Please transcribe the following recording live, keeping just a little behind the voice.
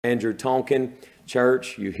Andrew Tonkin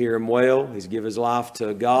Church. You hear him well. He's give his life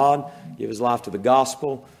to God, give his life to the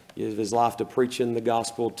gospel, give his life to preaching the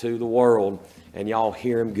gospel to the world. And y'all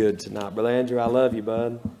hear him good tonight. Brother Andrew, I love you,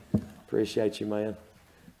 bud. Appreciate you, man.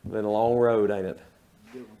 It's been a long road, ain't it?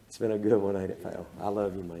 It's been a good one, ain't it, pal? I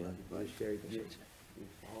love you, man.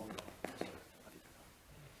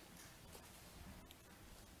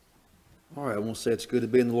 All right, I want to say it's good to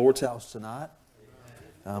be in the Lord's house tonight.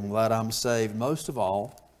 I'm glad I'm saved most of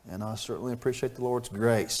all, and I certainly appreciate the Lord's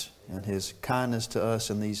grace and His kindness to us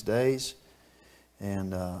in these days,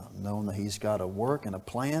 and knowing that He's got a work and a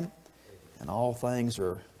plan, and all things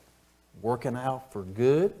are working out for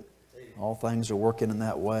good. All things are working in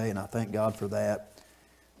that way, and I thank God for that.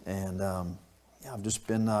 And I've just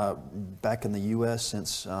been back in the U.S.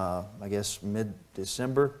 since, I guess,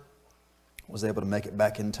 mid-December. Was able to make it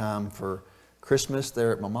back in time for Christmas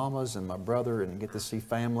there at my mama's and my brother and get to see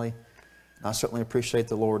family. And I certainly appreciate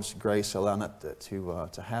the Lord's grace allowing that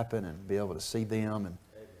to happen and be able to see them and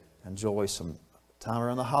enjoy some time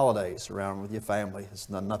around the holidays around with your family. It's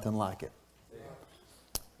nothing like it.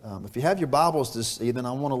 If you have your Bibles this evening,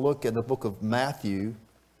 I want to look at the book of Matthew,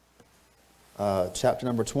 chapter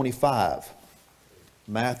number 25.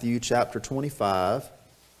 Matthew chapter 25.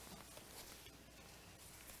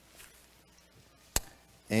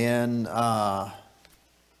 And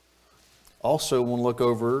also want to look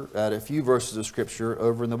over at a few verses of Scripture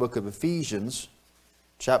over in the book of Ephesians,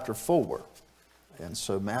 chapter 4. And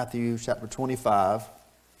so Matthew chapter 25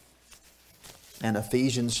 and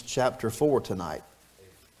Ephesians chapter 4 tonight.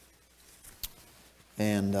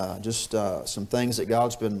 And just some things that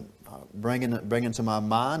God's been bringing to my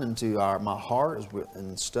mind and to my heart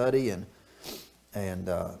in study and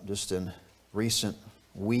just in recent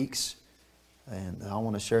weeks. And I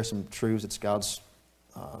want to share some truths that God's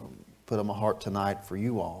put on my heart tonight for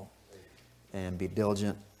you all. And be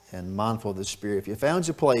diligent and mindful of the Spirit. If you found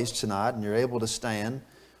your place tonight and you're able to stand,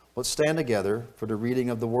 let's stand together for the reading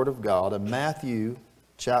of the Word of God in Matthew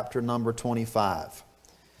chapter number 25.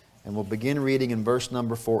 And we'll begin reading in verse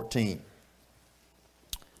number 14.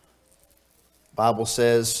 The Bible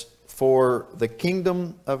says, "For the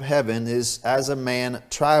kingdom of heaven is as a man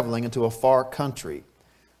traveling into a far country,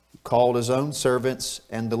 called his own servants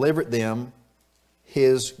and delivered them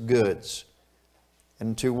his goods.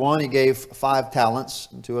 And to one he gave 5 talents,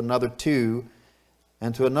 and to another 2,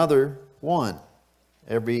 and to another 1,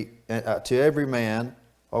 to every man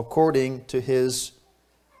according to his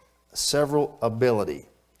several ability.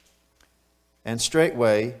 And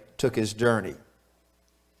straightway took his journey.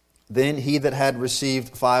 Then he that had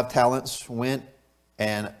received 5 talents went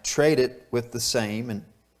and traded with the same, and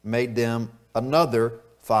made them another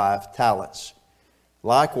 5 talents.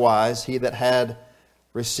 Likewise, he that had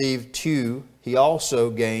received 2, he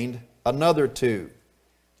also gained another 2.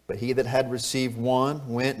 But he that had received 1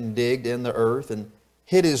 went and digged in the earth and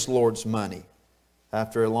hid his Lord's money.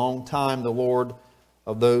 After a long time the Lord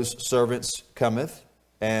of those servants cometh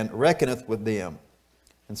and reckoneth with them.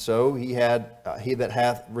 And so he that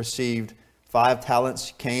hath received 5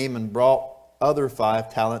 talents came and brought other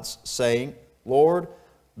 5 talents, saying, Lord,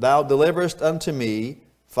 thou deliverest unto me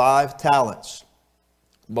 5 talents.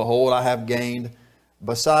 Behold, I have gained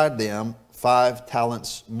beside them 5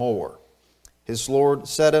 talents more. His Lord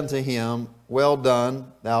said unto him, Well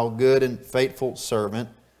done, thou good and faithful servant.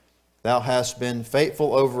 Thou hast been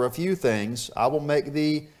faithful over a few things. I will make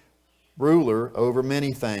thee ruler over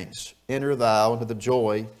many things. Enter thou into the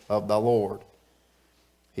joy of thy Lord.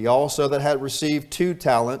 He also that had received 2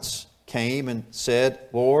 talents came and said,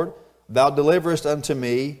 Lord, thou deliverest unto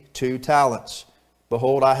me 2 talents.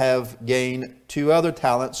 Behold, I have gained 2 other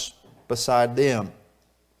talents beside them.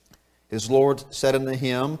 His Lord said unto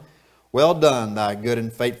him, Well done, thy good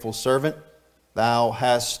and faithful servant. Thou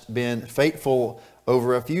hast been faithful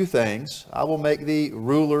over a few things. I will make thee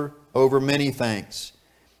ruler over many things.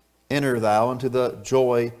 Enter thou into the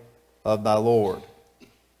joy of thy Lord.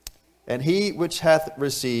 And he which hath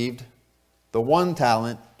received the 1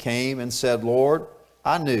 talent came and said, Lord,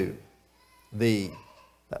 I knew thee,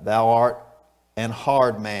 that thou art an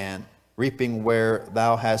hard man, reaping where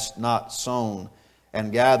thou hast not sown,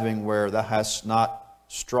 and gathering where thou hast not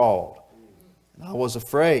strawed. And I was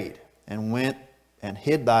afraid, and went and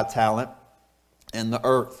hid thy talent in the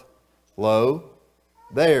earth. Lo,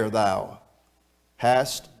 there thou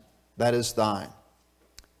hast that is thine.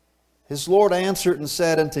 His Lord answered and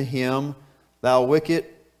said unto him, Thou wicked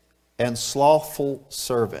and slothful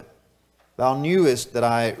servant, thou knewest that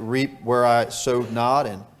I reap where I sowed not,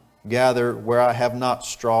 and gather where I have not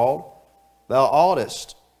strawed. Thou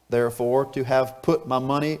oughtest, therefore, to have put my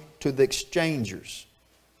money to the exchangers,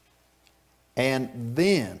 and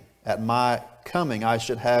then at my coming I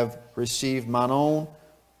should have received mine own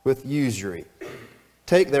with usury.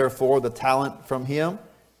 Take therefore the talent from him,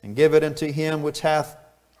 and give it unto him which hath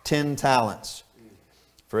 10 talents.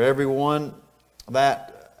 For every one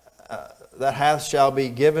that hath shall be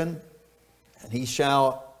given, and he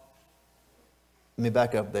shall. Let me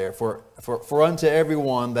back up there. For unto every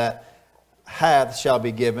one that hath shall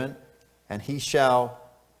be given, and he shall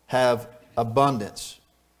have abundance.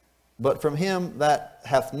 But from him that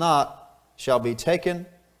hath not shall be taken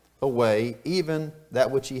away even that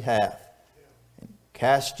which he hath. And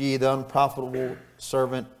cast ye the unprofitable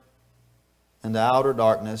servant into outer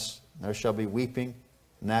darkness, there shall be weeping,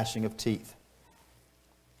 gnashing of teeth.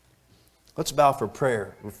 Let's bow for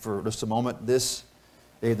prayer for just a moment this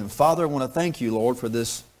evening. Father, I want to thank you, Lord, for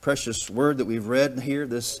this precious word that we've read here,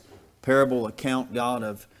 this parable account, God,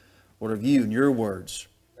 of you and your words.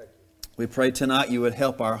 We pray tonight you would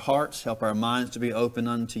help our hearts, help our minds to be open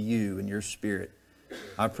unto you and your Spirit.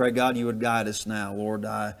 I pray, God, you would guide us now. Lord,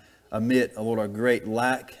 I admit, Lord, a great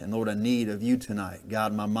lack and, Lord, a need of you tonight.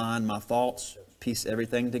 God, my mind, my thoughts, piece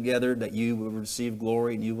everything together that you will receive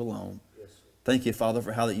glory and you alone. Thank you, Father,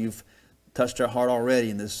 for how that you've touched our heart already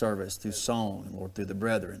in this service through song and, Lord, through the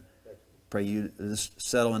brethren. Pray you just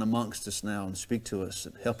settle in amongst us now and speak to us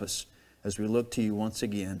and help us as we look to you once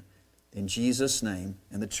again. In Jesus' name.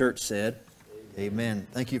 And the church said, Amen.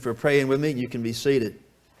 Thank you for praying with me. You can be seated.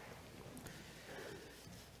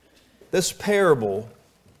 This parable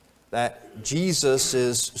that Jesus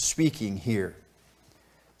is speaking here,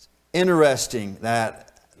 it's interesting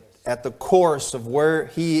that at the course of where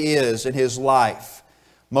he is in his life,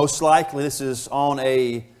 most likely this is on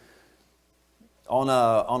a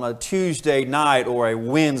Tuesday night or a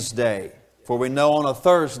Wednesday. For we know on a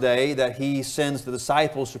Thursday that he sends the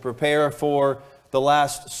disciples to prepare for the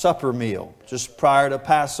Last Supper meal, just prior to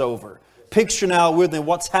Passover. Picture now with me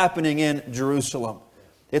what's happening in Jerusalem.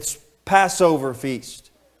 It's Passover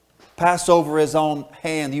feast. Passover is on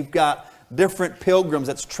hand. You've got different pilgrims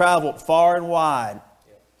that's traveled far and wide,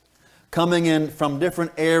 coming in from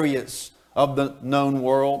different areas of the known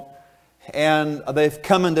world. And they've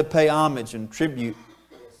come in to pay homage and tribute,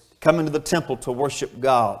 come into the temple to worship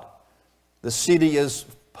God. The city is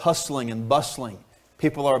hustling and bustling.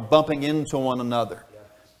 People are bumping into one another.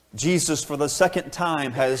 Jesus, for the second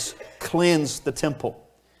time, has cleansed the temple.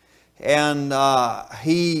 And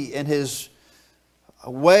he, in his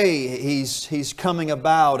way, he's coming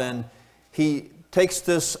about, and he takes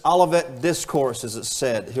this Olivet discourse, as it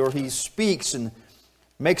said, where he speaks and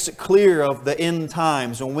makes it clear of the end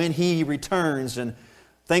times and when he returns and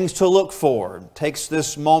things to look for. Takes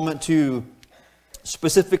this moment to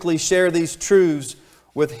specifically share these truths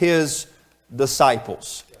with his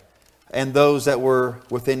disciples and those that were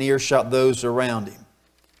within earshot, those around him.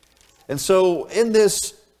 And so in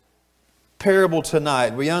this parable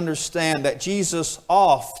tonight, we understand that Jesus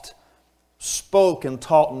oft spoke and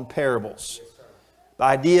taught in parables. The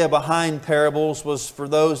idea behind parables was for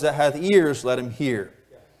those that have ears, let them hear.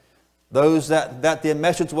 Those that the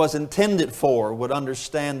message was intended for would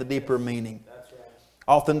understand the deeper meaning.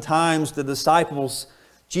 Oftentimes the disciples,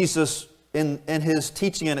 Jesus in his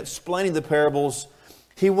teaching and explaining the parables,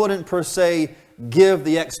 he wouldn't per se give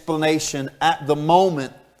the explanation at the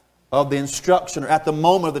moment of the instruction or at the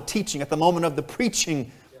moment of the teaching, at the moment of the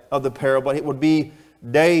preaching of the parable. It would be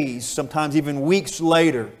days, sometimes even weeks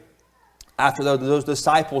later, after those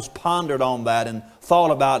disciples pondered on that and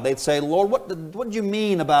thought about it. They'd say, Lord, what did you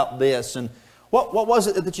mean about this? And what was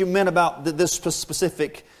it that you meant about this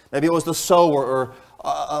specific, maybe it was the sower or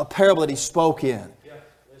a parable that he spoke in.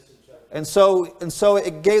 And so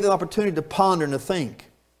it gave them opportunity to ponder and to think.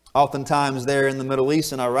 Oftentimes there in the Middle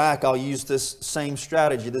East and Iraq, I'll use this same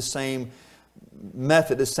strategy, this same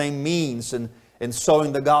method, this same means in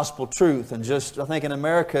sowing the gospel truth. And just, I think in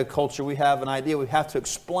America culture, we have an idea we have to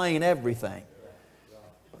explain everything.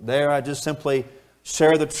 There I just simply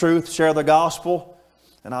share the truth, share the gospel,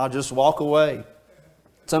 and I'll just walk away.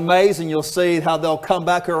 It's amazing. You'll see how they'll come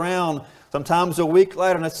back around sometimes a week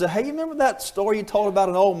later and they say, hey, you remember that story you told about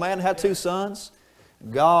an old man who had 2 sons?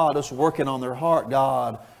 God is working on their heart.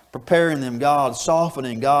 God preparing them. God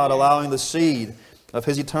softening. God allowing the seed of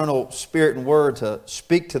His eternal Spirit and Word to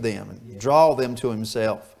speak to them and draw them to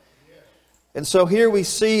Himself. And so here we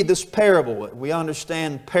see this parable. We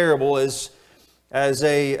understand parable as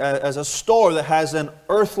a story that has an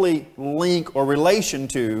earthly link or relation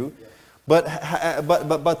to, but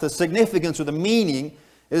the significance or the meaning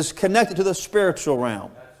is connected to the spiritual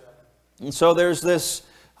realm. And so there's this,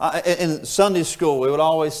 in Sunday school, we would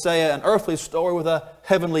always say an earthly story with a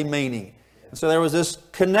heavenly meaning. So there was this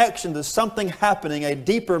connection to something happening, a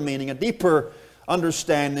deeper meaning, a deeper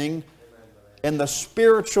understanding in the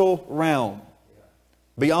spiritual realm,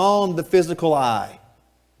 beyond the physical eye,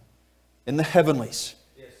 in the heavenlies.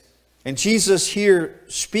 And Jesus here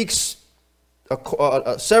speaks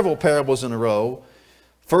several parables in a row.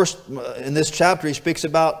 First, in this chapter, He speaks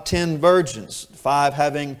about 10 virgins, 5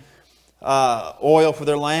 having oil for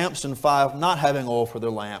their lamps and 5 not having oil for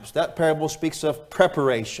their lamps. That parable speaks of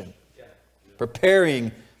preparation,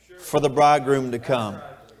 preparing for the bridegroom to come.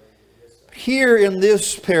 Here in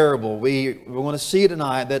this parable, we want to see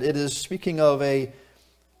tonight that it is speaking of a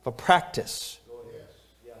practice.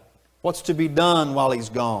 What's to be done while He's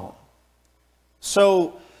gone.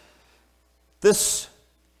 So, this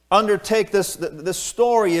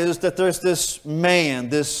story is that there's this man,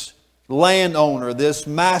 this landowner, this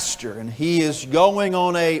master, and he is going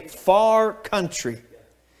on a far country.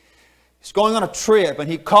 He's going on a trip, and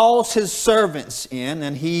he calls his servants in,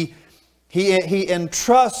 and he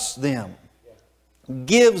entrusts them,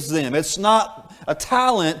 gives them. It's not a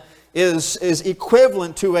talent is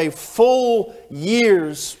equivalent to a full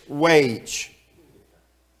year's wage.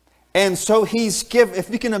 And so he's given, if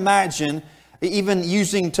you can imagine, even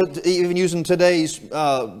using today's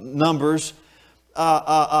numbers,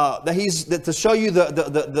 that to show you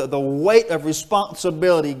the weight of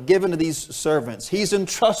responsibility given to these servants. He's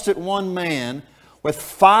entrusted one man with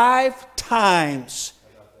 5 times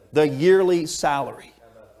the yearly salary,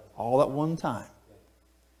 all at one time.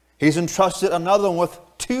 He's entrusted another one with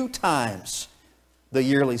 2 times the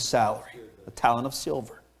yearly salary, a talent of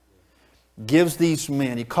silver. Gives these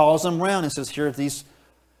men, he calls them around and says, here's these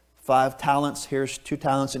 5 talents, here's 2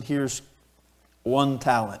 talents, and here's 1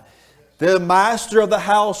 talent. The master of the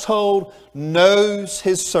household knows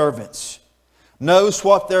his servants, knows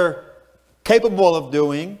what they're capable of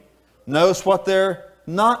doing, knows what they're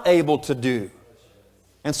not able to do.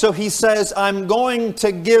 And so he says, I'm going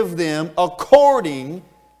to give them according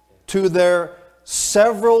to their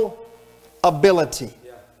several ability.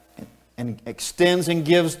 And extends and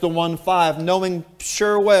gives the 1 5, knowing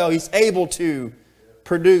sure well he's able to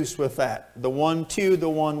produce with that. The 1 2, the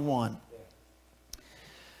 1 1.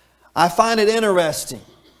 I find it interesting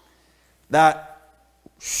that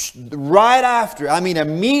right after,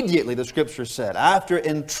 immediately the Scripture said, after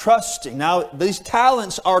entrusting. Now, these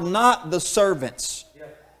talents are not the servants.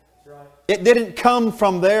 It didn't come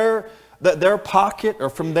from their pocket or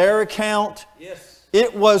from their account.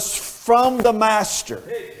 It was from the master.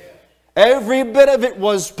 Every bit of it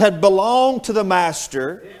had belonged to the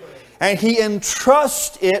master, and he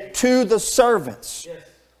entrusts it to the servants.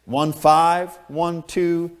 1 5, 1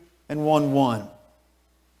 2, and 1 1.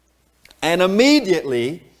 And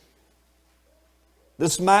immediately,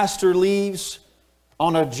 this master leaves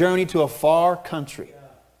on a journey to a far country.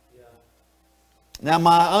 Now,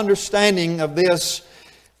 my understanding of this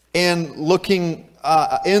in looking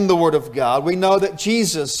in the Word of God, we know that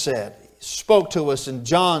Jesus spoke to us in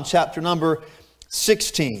John chapter number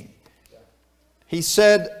 16. He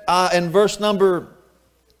said in verse number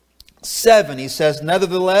 7, He says,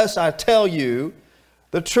 nevertheless, I tell you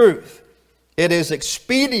the truth. It is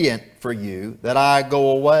expedient for you that I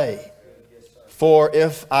go away. For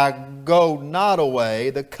if I go not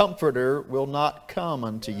away, the Comforter will not come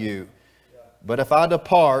unto you. But if I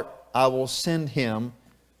depart, I will send Him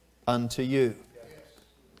unto you.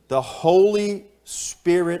 The Holy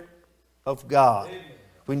Spirit of God.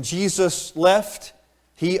 When Jesus left,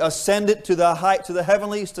 He ascended to the heights of the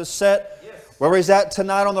heavenlies to set where He's at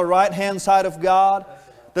tonight on the right hand side of God.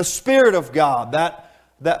 The Spirit of God that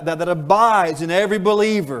abides in every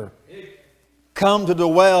believer come to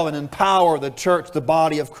dwell and empower the church, the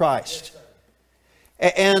body of Christ.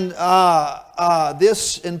 And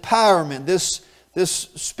this empowerment, this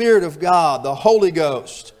Spirit of God, the Holy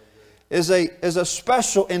Ghost, is a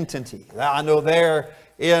special entity. I know there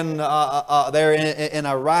in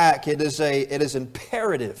Iraq, it is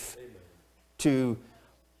imperative to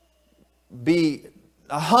be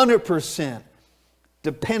 100%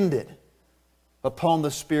 dependent upon the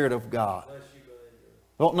Spirit of God. I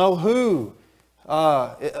don't know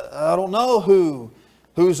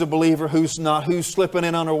who's a believer, who's not, who's slipping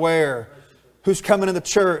in unaware, who's coming in the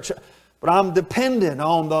church, but I'm dependent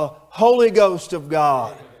on the Holy Ghost of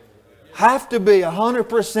God. Have to be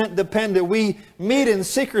 100% dependent. We meet in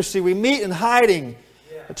secrecy. We meet in hiding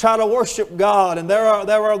to try to worship God. And there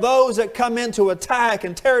are those that come in to attack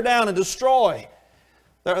and tear down and destroy.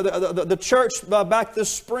 The church back this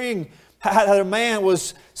spring had a man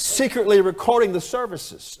was secretly recording the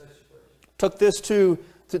services. Took this to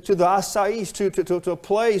the Asais, to a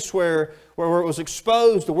place where it was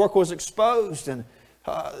exposed. The work was exposed. And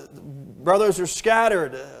Brothers are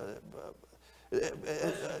scattered.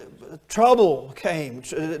 Trouble came,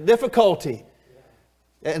 difficulty.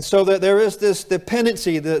 And so there is this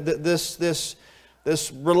dependency, this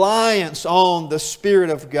reliance on the Spirit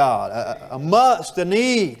of God. A must, a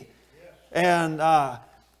need. And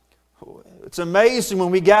it's amazing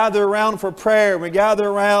when we gather around for prayer. We gather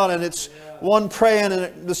around and it's one praying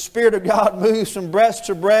and the Spirit of God moves from breast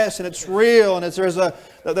to breast and it's real. And there's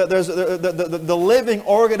the living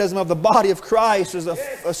organism of the body of Christ is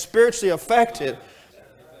spiritually affected.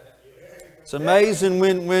 It's amazing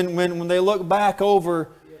when they look back over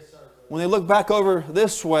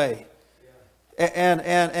this way,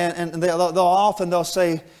 and they'll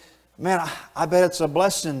say, "Man, I bet it's a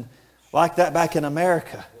blessing like that back in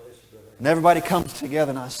America." And everybody comes together,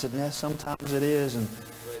 and I said, "Yeah, sometimes it is, and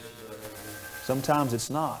sometimes it's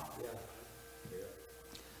not."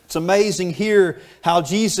 It's amazing here how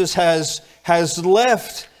Jesus has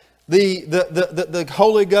left the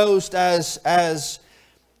Holy Ghost as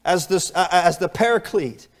the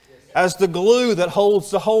paraclete, as the glue that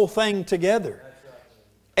holds the whole thing together.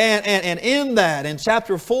 And in that, in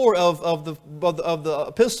chapter 4 of the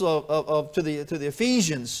epistle to the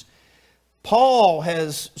Ephesians, Paul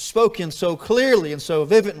has spoken so clearly and so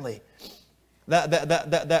vividly that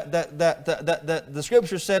the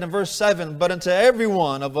Scripture said in verse 7, "But unto every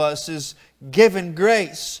one of us is given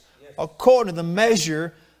grace according to the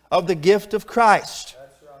measure of the gift of Christ."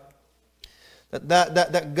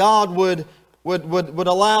 That God would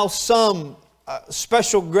allow some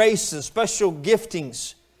special graces, special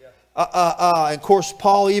giftings. Of course,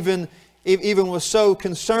 Paul even was so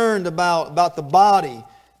concerned about the body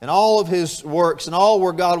and all of his works and all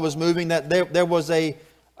where God was moving that there was a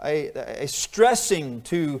stressing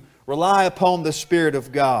to rely upon the Spirit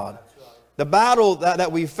of God. The battle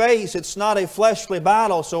that we face, it's not a fleshly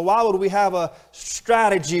battle, so why would we have a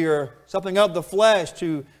strategy or something of the flesh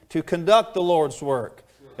to conduct the Lord's work?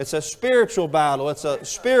 It's a spiritual battle. It's a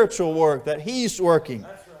spiritual work that He's working.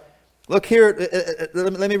 Look here,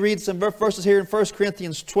 let me read some verses here in 1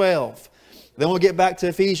 Corinthians 12. Then we'll get back to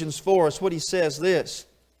Ephesians 4. It's what he says this.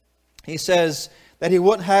 He says that he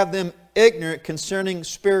wouldn't have them ignorant concerning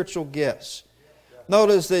spiritual gifts.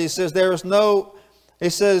 Notice that he says he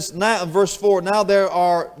says now in verse 4, "Now there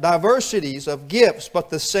are diversities of gifts, but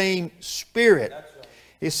the same Spirit."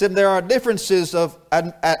 He said there are differences of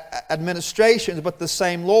administrations, but the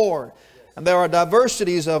same Lord. And there are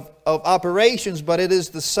diversities of operations, but it is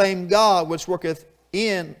the same God which worketh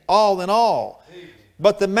in all.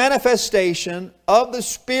 But the manifestation of the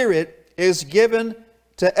Spirit is given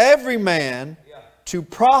to every man to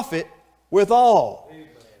profit withal.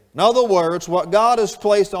 In other words, what God has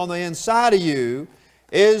placed on the inside of you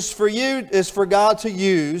is for God to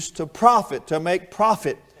use to profit, to make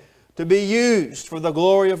profit, to be used for the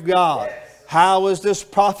glory of God. How is this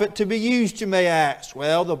profit to be used, you may ask?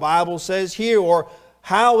 Well, the Bible says here, or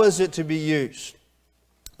how is it to be used?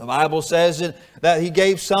 The Bible says that He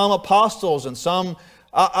gave some apostles and some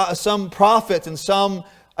prophets and some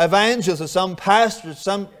evangelists and some pastors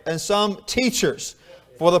and some teachers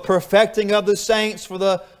for the perfecting of the saints, for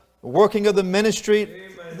the working of the ministry,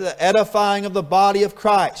 the edifying of the body of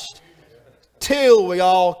Christ, till we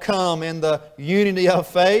all come in the unity of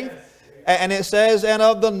faith. And it says, and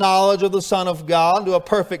of the knowledge of the Son of God, to a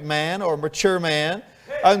perfect man or mature man,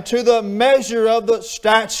 unto the measure of the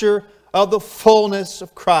stature of the fullness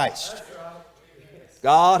of Christ.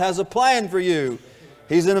 God has a plan for you.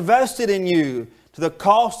 He's invested in you to the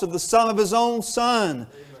cost of the sum of His own Son.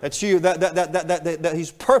 That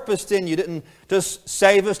He's purposed in you. Didn't just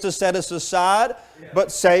save us to set us aside,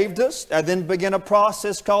 but saved us and then begin a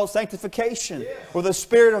process called sanctification, where the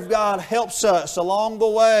Spirit of God helps us along the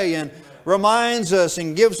way and reminds us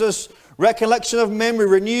and gives us recollection of memory,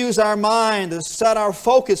 renews our mind to set our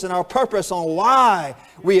focus and our purpose on why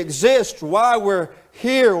we exist, why we're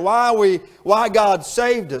here, why God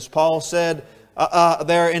saved us. Paul said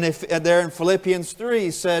there in Philippians 3,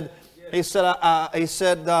 he said,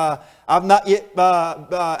 I've not yet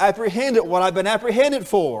apprehended what I've been apprehended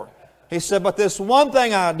for. He said, but this one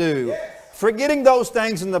thing I do, forgetting those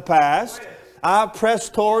things in the past, I press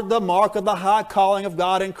toward the mark of the high calling of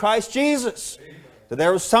God in Christ Jesus. So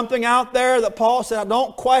there was something out there that Paul said, I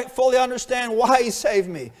don't quite fully understand why He saved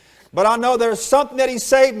me. But I know there's something that He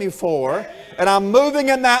saved me for, and I'm moving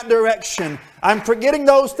in that direction. I'm forgetting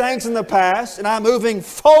those things in the past, and I'm moving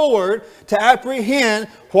forward to apprehend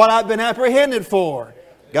what I've been apprehended for.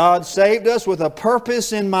 God saved us with a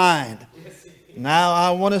purpose in mind. Now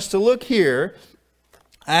I want us to look here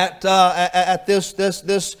at this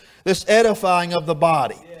edifying of the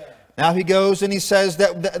body. Now he goes and he says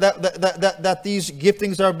that these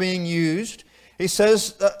giftings are being used. He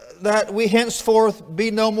says that we henceforth be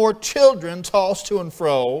no more children tossed to and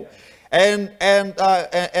fro and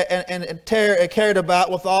carried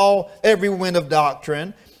about with every wind of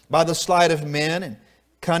doctrine by the sleight of men and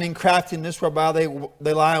cunning craftiness whereby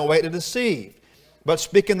they lie in wait to deceive. But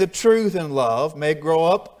speaking the truth in love may grow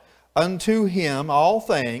up unto him all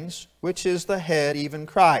things, which is the head, even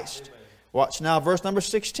Christ. Amen. Watch now verse number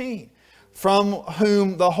 16. From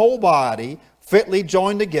whom the whole body fitly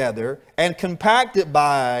joined together and compacted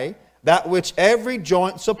by that which every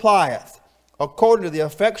joint supplieth, according to the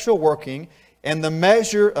effectual working and the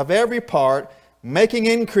measure of every part, making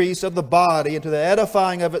increase of the body into the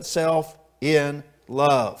edifying of itself in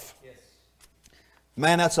love. Yes.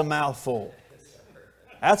 Man, that's a mouthful.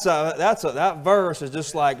 That verse is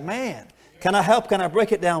just like, man, can I help? Can I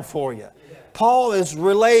break it down for you? Paul is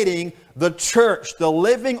relating the church, the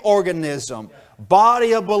living organism,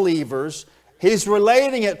 body of believers. He's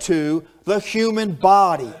relating it to the human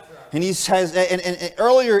body. And he says, and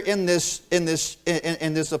earlier in this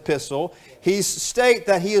epistle, he states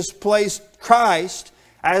that he has placed Christ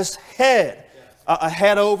as head, a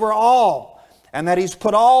head over all, and that he's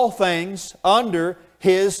put all things under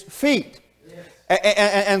his feet.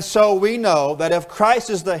 And so we know that if Christ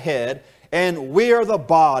is the head and we are the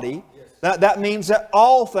body, that means that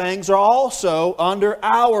all things are also under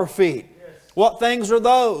our feet. What things are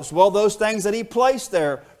those? Well, those things that he placed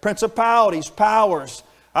there, principalities, powers,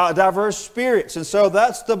 diverse spirits. And so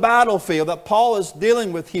that's the battlefield that Paul is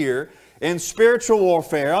dealing with here in spiritual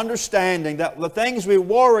warfare, understanding that the things we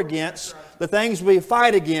war against, the things we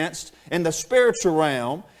fight against in the spiritual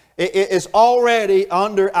realm, it is already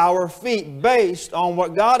under our feet based on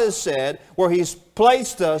what God has said, where He's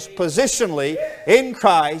placed us positionally in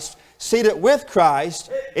Christ, seated with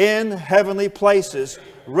Christ in heavenly places,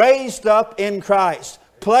 raised up in Christ,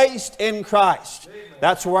 placed in Christ.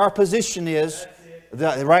 That's where our position is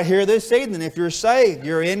right here this evening. If you're saved,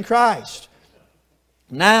 you're in Christ.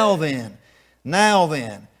 Now then,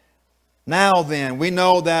 we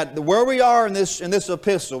know that where we are in this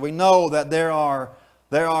epistle, we know that there are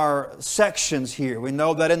sections here. We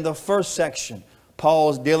know that in the first section, Paul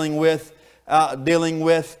is dealing with a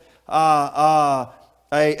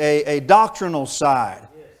doctrinal side.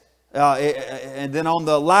 And then on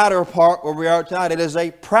the latter part where we are tonight, it is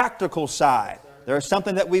a practical side. There is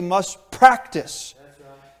something that we must practice.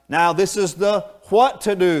 Now this is the what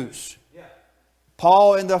to do's.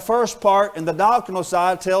 Paul in the first part, in the doctrinal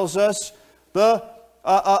side, tells us the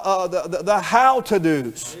how to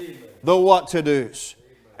do's, the what to do's.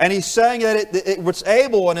 And he's saying that it's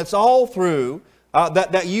able and it's all through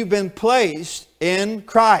that you've been placed in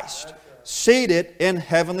Christ, seated in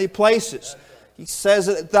heavenly places. He says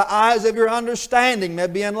that the eyes of your understanding may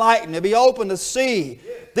be enlightened, may be open to see.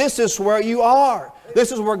 This is where you are.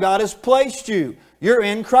 This is where God has placed you. You're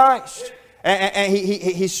in Christ. And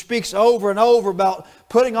he speaks over and over about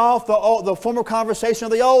putting off the former conversation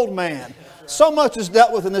of the old man. So much is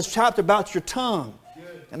dealt with in this chapter about your tongue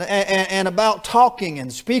and about talking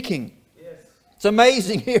and speaking. It's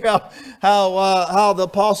amazing here how the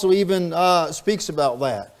apostle even speaks about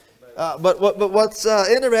that. But what's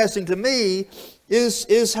interesting to me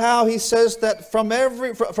is how he says that from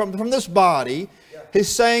this body, he's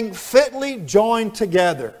saying fitly joined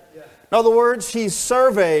together. In other words, he's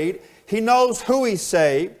surveyed. He knows who He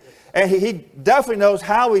saved, and He definitely knows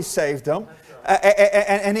how He saved them,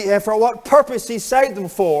 and for what purpose He saved them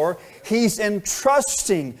for. He's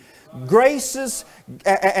entrusting graces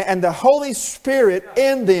and the Holy Spirit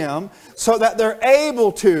in them so that they're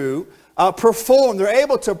able to perform, they're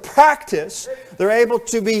able to practice, they're able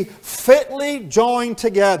to be fitly joined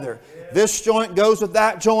together. This joint goes with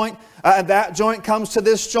that joint, that joint comes to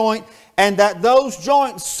this joint, and that those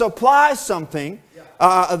joints supply something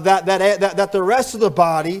that the rest of the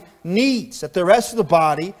body needs, that the rest of the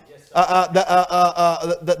body that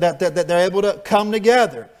they're able to come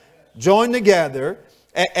together, join together,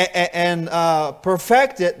 and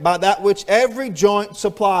perfect it by that which every joint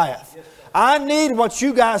supplieth. I need what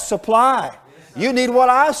you guys supply. You need what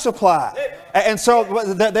I supply. And so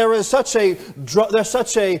there's such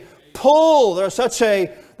a pull, there's such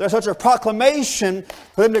a proclamation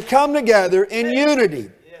for them to come together in unity.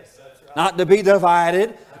 Not to be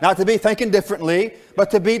divided, not to be thinking differently,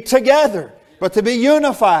 but to be together, but to be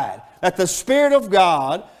unified. That the Spirit of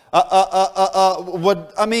God would,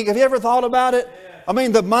 have you ever thought about it?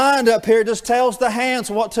 The mind up here just tells the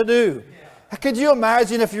hands what to do. Could you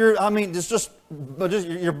imagine if your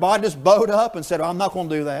body just bowed up and said, I'm not going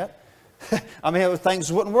to do that.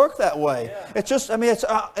 Things wouldn't work that way. It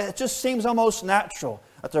just seems almost natural.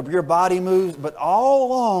 your body moves, but all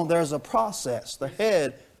along there's a process. The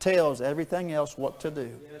head tells everything else what to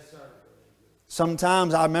do.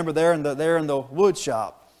 Sometimes I remember there in the wood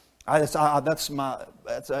shop. I have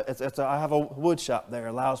a wood shop there. It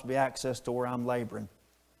allows me access to where I'm laboring.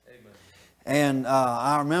 Amen. And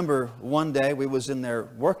I remember one day we was in there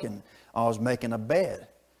working. I was making a bed.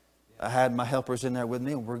 I had my helpers in there with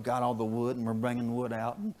me, and we got all the wood, and we're bringing wood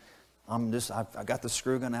out. And I got the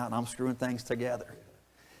screw gun out, and I'm screwing things together.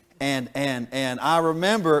 And I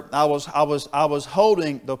remember I was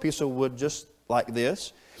holding the piece of wood just like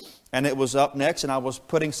this, and it was up next, and I was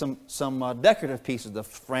putting some decorative pieces. The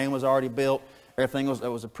frame was already built. It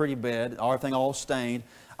was a pretty bed. Everything all stained.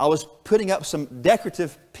 I was putting up some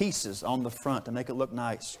decorative pieces on the front to make it look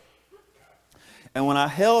nice. And when I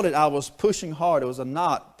held it, I was pushing hard. It was a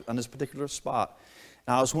knot on this particular spot,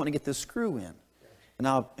 and I was wanting to get this screw in. And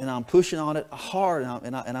I'm pushing on it hard,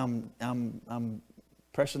 and I'm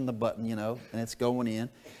pressing the button, and it's going in.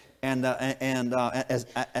 And as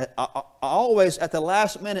I always at the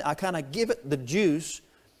last minute, I kind of give it the juice,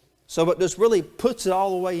 so it just really puts it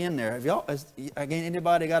all the way in there. Have y'all, again,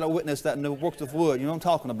 anybody got a witness that works with wood? You know what I'm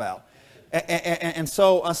talking about. And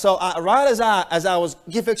so right as I was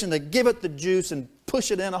fixing to give it the juice and push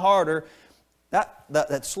it in harder,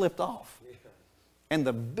 that slipped off, and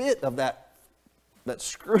the bit of that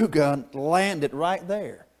screw gun landed right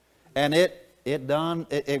there, and it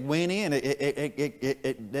went in,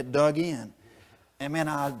 it dug in, and man,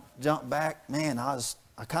 I jumped back. Man, I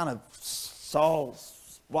kind of saw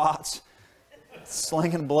spots,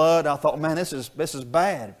 slinging blood. I thought, man, this is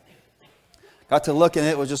bad. Got to looking,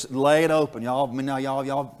 it was just laid open. Y'all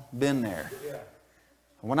been there.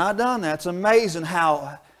 When I done that, it's amazing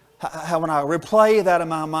how when I replay that in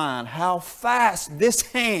my mind, how fast this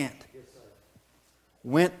hand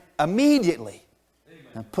went immediately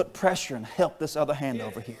and put pressure and helped this other hand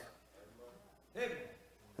over here.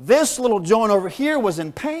 This little joint over here was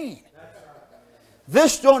in pain.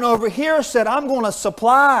 This joint over here said, I'm going to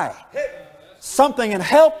supply something and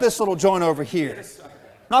help this little joint over here.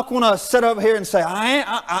 I'm not going to sit over here and say,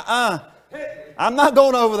 I'm not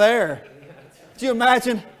going over there. Do you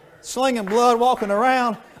imagine slinging blood, walking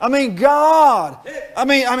around? I mean, God. I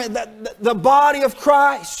mean, the body of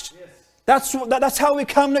Christ. That's how we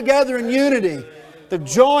come together in unity. The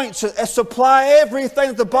joints supply everything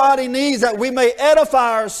that the body needs, that we may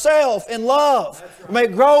edify ourselves in love. We may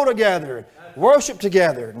grow together, worship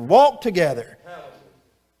together, and walk together.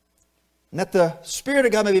 And that the Spirit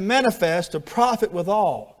of God may be manifest to profit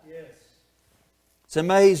withal. It's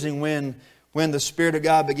amazing when the Spirit of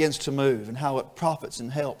God begins to move, and how it profits and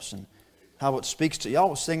helps, and how it speaks to you.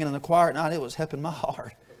 Y'all was singing in the choir at night. It was helping my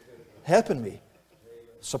heart. Helping me.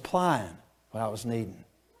 Supplying what I was needing.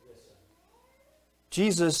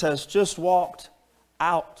 Jesus has just walked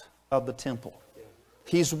out of the temple.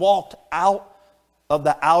 He's walked out of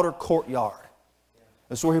the outer courtyard.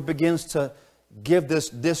 That's where He begins to give this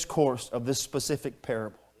discourse of this specific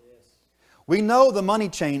parable. We know the money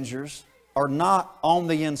changers are not on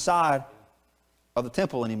the inside of the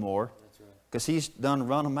temple anymore, because He's done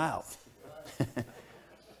run them out.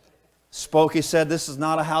 He said, this is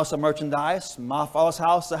not a house of merchandise. My Father's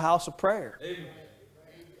house is a house of prayer. Amen.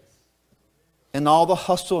 In all the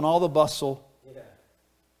hustle and all the bustle,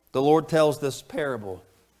 the Lord tells this parable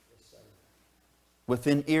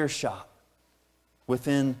within earshot,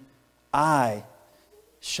 within eye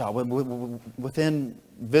shot, within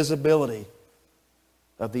visibility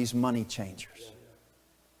of these money changers.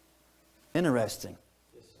 Interesting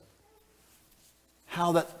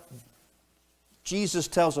how that Jesus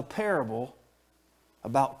tells a parable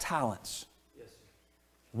about talents.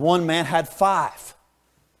 One man had 5.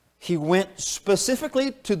 He went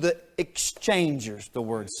specifically to the exchangers, the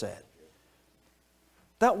word said.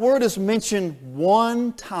 That word is mentioned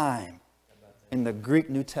one time in the Greek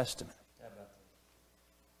New Testament.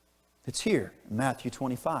 It's here in Matthew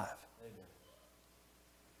 25.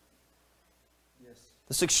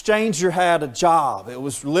 This exchanger had a job. It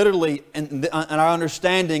was literally, in our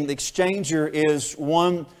understanding, the exchanger is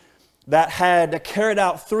one that had carried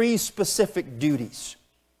out 3 specific duties.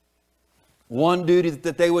 One duty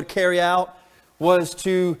that they would carry out was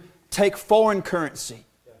to take foreign currency.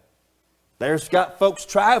 There's got folks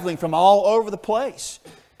traveling from all over the place,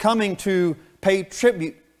 coming to pay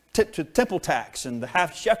tribute to temple tax and the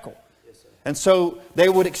half shekel. And so they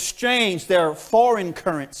would exchange their foreign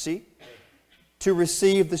currency to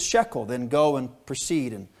receive the shekel, then go and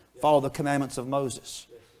proceed and follow the commandments of Moses.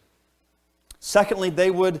 Secondly,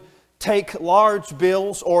 they would take large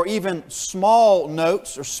bills or even small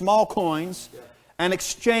notes or small coins and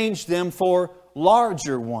exchange them for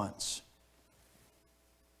larger ones.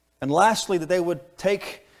 And lastly, that they would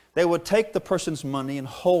take the person's money and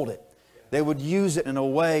hold it. They would use it in a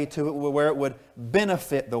way to where it would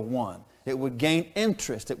benefit the one. It would gain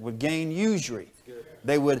interest. It would gain usury.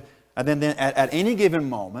 They would, and then at any given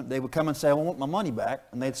moment, they would come and say, I want my money back.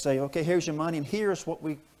 And they'd say, okay, here's your money, and here's what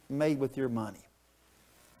we made with your money.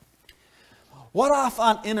 What I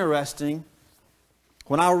find interesting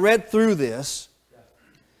when I read through this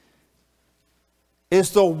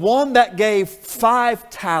is the one that gave 5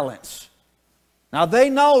 talents. Now they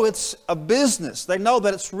know it's a business. They know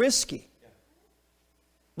that it's risky.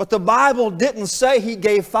 But the Bible didn't say he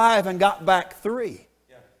gave 5 and got back 3.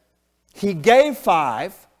 He gave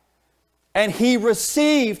 5 and he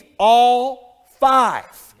received all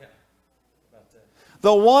 5.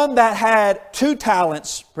 The one that had 2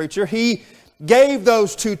 talents, preacher, he gave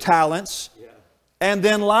those 2 talents and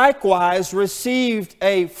then likewise received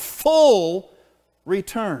a full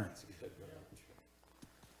return.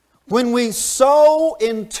 When we sow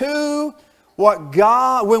into what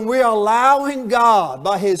God, when we're allowing God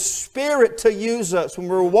by His Spirit to use us, when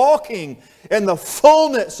we're walking in the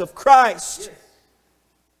fullness of Christ,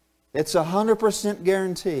 it's 100%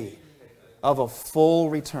 guarantee of a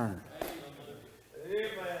full return.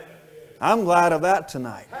 I'm glad of that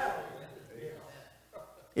tonight.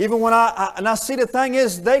 Even when I see, the thing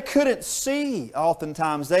is, they couldn't see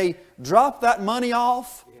oftentimes. They dropped that money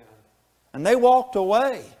off and they walked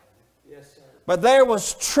away. But there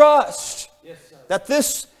was trust that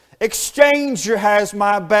this exchanger has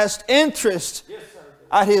my best interest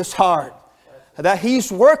at his heart. That he's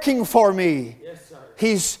working for me.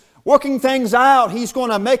 He's working things out. He's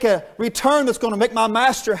going to make a return that's going to make my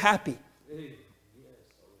master happy.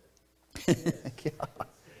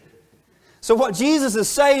 So what Jesus is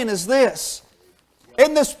saying is this.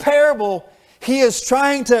 In this parable, He is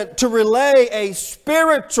trying to relay a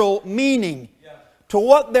spiritual meaning to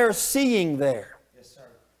what they're seeing there.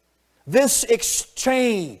 This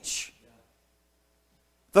exchange.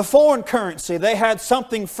 The foreign currency, they had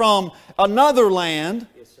something from another land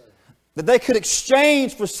that they could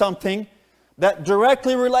exchange for something that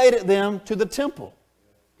directly related them to the temple,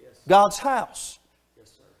 God's house.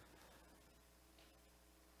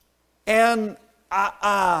 And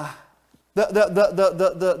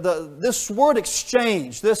this word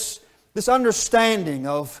exchange, this understanding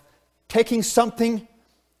of taking something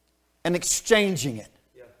and exchanging it.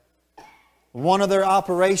 One of their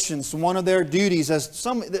operations, one of their duties,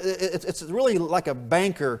 it's really like a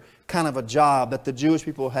banker kind of a job that the Jewish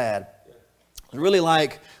people had. It's really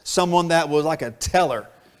like someone that was like a teller.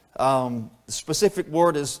 The specific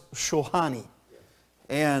word is shohani.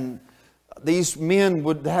 And these men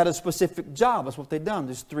had a specific job. That's what they'd done.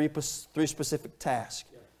 There's three specific tasks.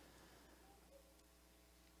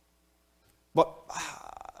 But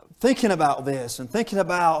thinking about this and thinking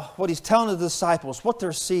about what He's telling the disciples, what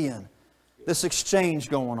they're seeing, this exchange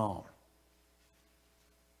going on,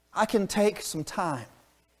 I can take some time.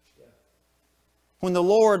 When the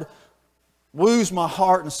Lord woos my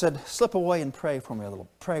heart and said, slip away and pray for me a little,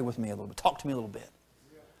 pray with me a little bit, talk to me a little bit,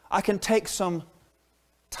 I can take some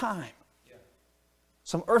time.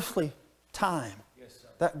 Some earthly time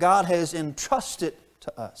that God has entrusted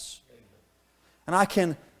to us. And I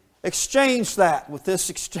can exchange that with this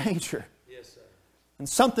exchanger. And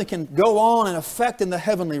something can go on and affect in the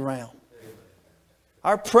heavenly realm.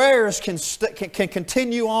 Our prayers can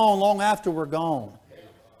continue on long after we're gone.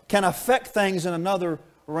 Can affect things in another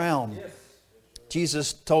realm.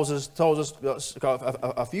 Jesus told us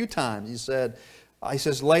a few times. He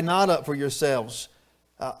says, lay not up for yourselves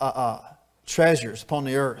treasures upon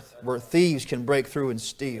the earth where thieves can break through and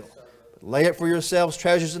steal. But lay up for yourselves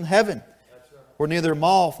treasures in heaven where neither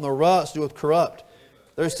moth nor rust doeth corrupt.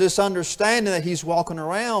 There's this understanding that He's walking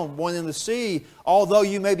around wanting to see, although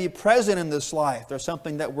you may be present in this life, there's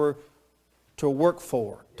something that we're to work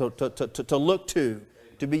for, to look to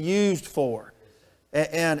be used for.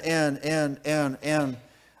 And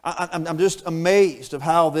I'm just amazed of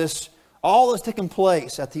how all is taking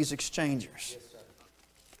place at these exchangers.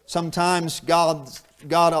 Sometimes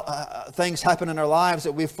things happen in our lives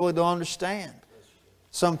that we fully don't understand.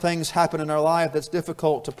 Some things happen in our life that's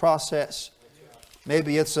difficult to process.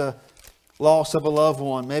 Maybe it's a loss of a loved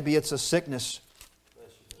one. Maybe it's a sickness.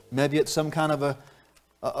 Maybe it's some kind of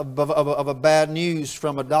a bad news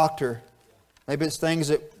from a doctor. Maybe it's things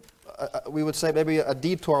that we would say maybe a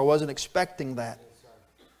detour. I wasn't expecting that.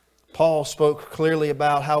 Paul spoke clearly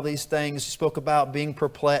about how these things, he spoke about being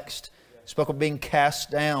perplexed. He spoke of being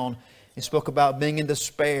cast down. He spoke about being in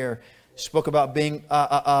despair. He spoke about being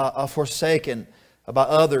forsaken, about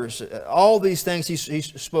others. All these things he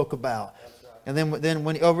spoke about. And then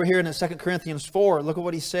when over here in 2 Corinthians 4, look at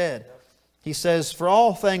what he said. He says, "For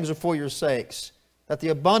all things are for your sakes, that the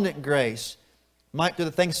abundant grace might through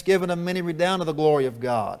the thanksgiving of many redound to the glory of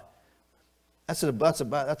God." That's a blessed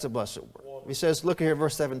word. He says, look here,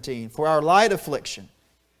 verse 17. "For our light affliction,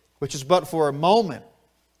 which is but for a moment,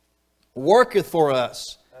 worketh for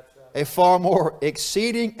us a far more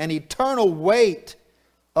exceeding and eternal weight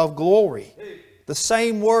of glory." The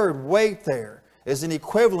same word, weight, there is an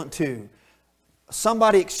equivalent to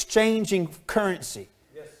somebody exchanging currency.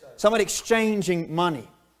 Somebody exchanging money.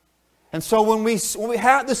 And so when we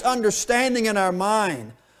have this understanding in our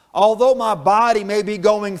mind, although my body may be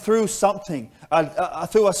going through something,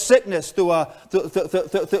 through a sickness, through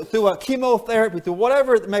a chemotherapy, through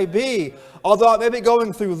whatever it may be, although I may be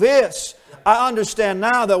going through this, I understand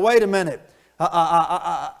now that, wait a minute,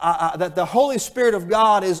 that the Holy Spirit of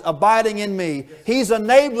God is abiding in me. He's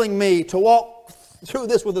enabling me to walk through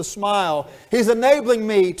this with a smile. He's enabling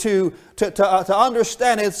me to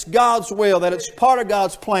understand it's God's will, that it's part of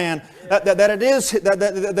God's plan,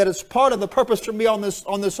 that it's part of the purpose for me on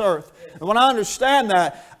this earth. And when I understand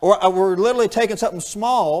that, we're literally taking something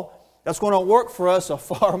small that's going to work for us a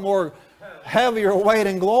far more heavier weight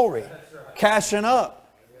in glory. Cashing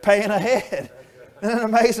up, paying ahead. Isn't it an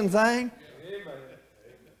amazing thing?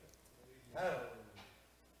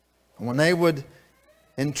 When they would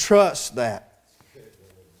entrust that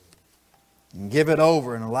and give it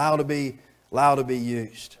over and allow to be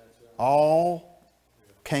used, all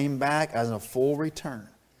came back as a full return.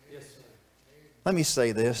 Let me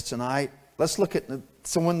say this tonight. Let's look at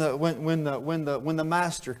when the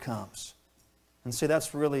master comes, and see,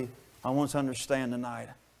 that's really, I want to understand tonight,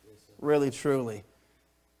 really truly,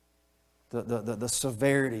 the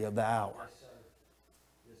severity of the hour.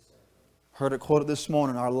 Heard it quoted this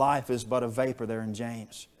morning, our life is but a vapor, there in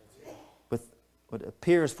James. It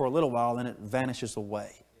appears for a little while, then it vanishes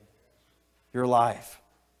away. Your life,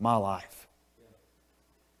 my life.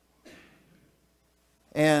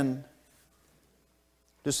 And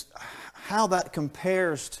just how that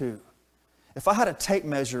compares to, if I had a tape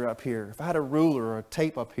measure up here, if I had a ruler or a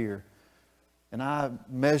tape up here, and I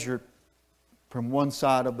measured from one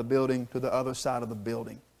side of the building to the other side of the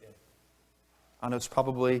building, I know it's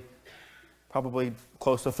probably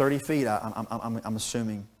close to 30 feet, I'm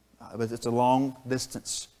assuming. But it's a long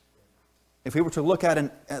distance. If we were to look at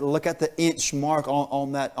the inch mark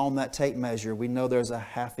on that tape measure, we know there's a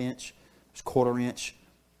half inch, there's quarter inch,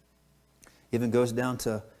 even goes down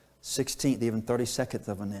to 16th, even 32nd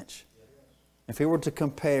of an inch. If we were to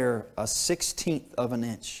compare a 16th of an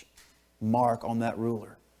inch mark on that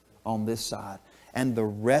ruler on this side and the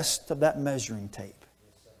rest of that measuring tape,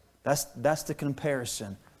 that's the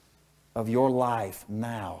comparison of your life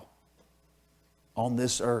now on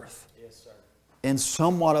this earth, in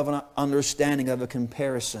somewhat of an understanding of a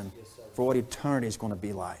comparison for what eternity is going to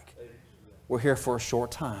be like. We're here for a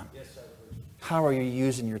short time. How are you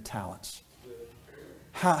using your talents?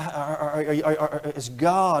 Is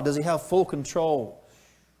God, does He have full control?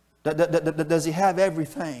 Does He have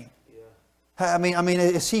everything? I mean,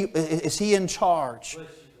 is He in charge?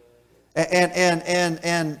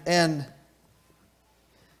 And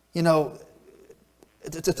you know,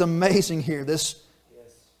 it's amazing here. This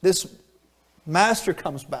master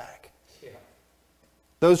comes back.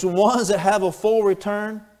 Those ones that have a full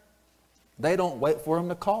return, they don't wait for Him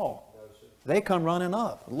to call. They come running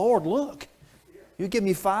up. Lord, look. You give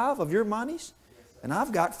me 5 of your monies, and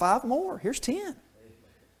I've got 5 more. Here's 10.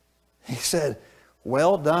 He said,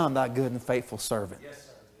 "Well done, thy good and faithful servant."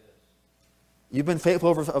 You've been faithful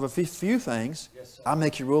over a few things. I'll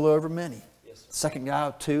make you ruler over many. Second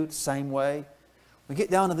guy, 2, the same way. We get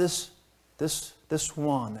down to this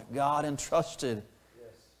one that God entrusted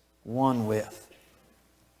one with.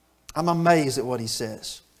 I'm amazed at what he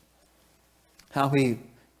says. How he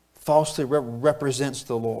falsely represents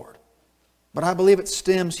the Lord. But I believe it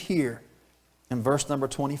stems here in verse number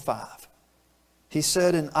 25. He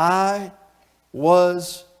said, "And I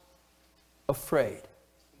was afraid."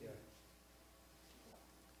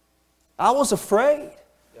 I was afraid.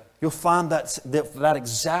 You'll find that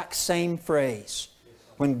exact same phrase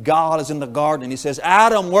when God is in the garden and He says,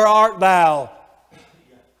 "Adam, where art thou?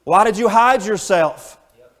 Why did you hide yourself?"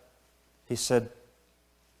 He said,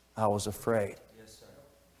 "I was afraid."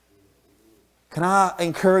 Can I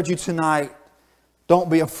encourage you tonight? Don't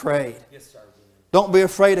be afraid. Don't be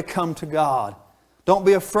afraid to come to God. Don't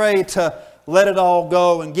be afraid to let it all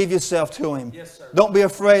go and give yourself to Him. Don't be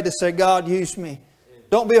afraid to say, "God, use me."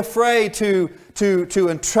 Don't be afraid to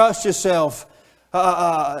entrust yourself.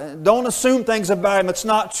 Don't assume things about Him. It's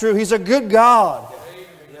not true. He's a good God.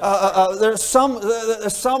 There's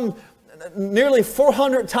some nearly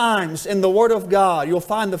 400 times in the Word of God, you'll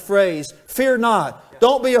find the phrase, fear not,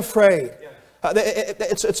 don't be afraid.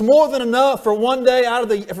 It's more than enough for one day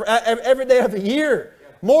for every day of the year.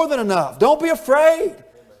 More than enough. Don't be afraid.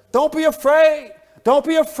 Don't be afraid. Don't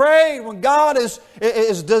be afraid when God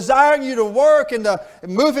is desiring you to work and to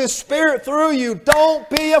move His Spirit through you. Don't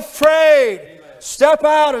be afraid. Step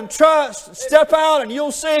out and trust. Step out and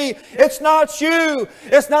you'll see it's not you.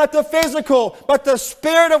 It's not the physical, but the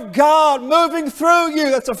Spirit of God moving through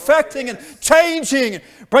you that's affecting and changing.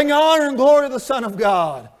 Bring honor and glory to the Son of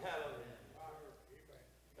God.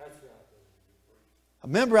 I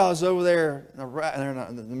remember I was over there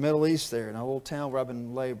in the Middle East there, in a little town where I've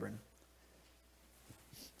been laboring.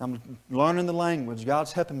 I'm learning the language.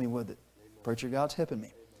 God's helping me with it. Preacher, God's helping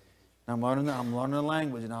me. I'm learning the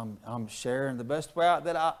language, and I'm sharing the best way out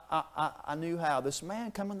that I knew how. This man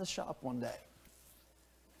come in the shop one day.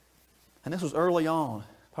 And this was early on,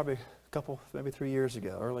 probably maybe 3 years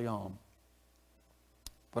ago, early on.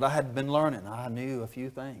 But I had been learning. I knew a few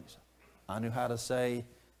things. I knew how to say,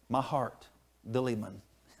 my heart. Dillyman.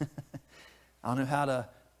 I knew how to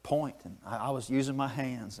point, and I was using my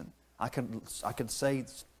hands, and I could say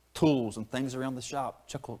tools and things around the shop,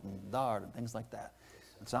 chuckle and dart and things like that.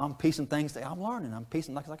 And so I'm piecing things. I'm learning. I'm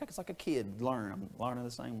piecing it's like a kid learn. I'm learning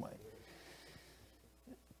the same way.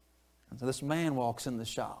 And so this man walks in the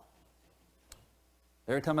shop.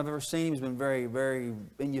 Every time I've ever seen him, he's been very, very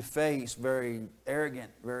in your face, very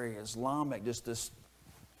arrogant, very Islamic, just this.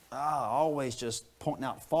 Always just pointing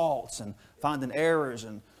out faults and finding errors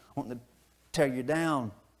and wanting to tear you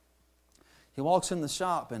down. He walks in the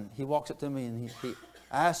shop and he walks up to me and he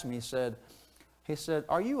asked me, he said,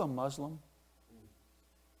 are you a Muslim?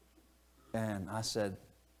 And I said,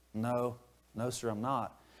 no, sir, I'm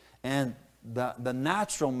not. And the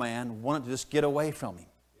natural man wanted to just get away from him.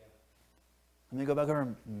 Let me go back over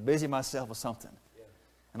and busy myself with something.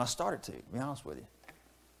 And I started to be honest with you.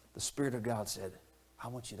 The Spirit of God said, I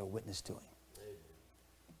want you to witness to him.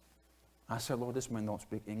 I said, Lord, this man don't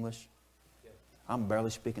speak English. I'm barely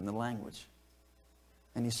speaking the language.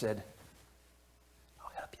 And he said, I'll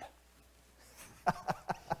help you.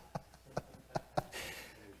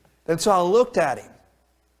 And so I looked at him.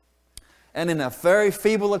 And in a very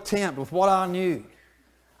feeble attempt with what I knew,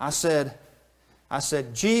 I said,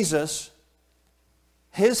 Jesus,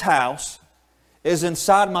 His house is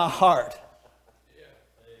inside my heart.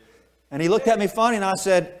 And he looked at me funny and I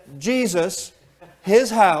said, Jesus, His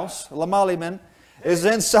house, Lamaliman, is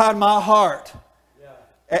inside my heart.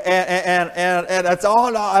 And that's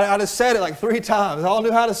all, I just said it like 3 times. All I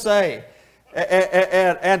knew how to say.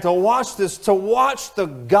 And to watch the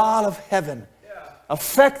God of heaven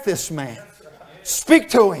affect this man. Speak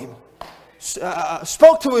to him.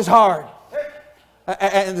 Spoke to his heart.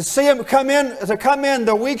 And to see him come in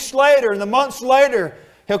the weeks later and the months later,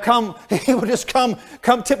 he would just come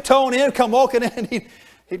tiptoeing in, come walking in.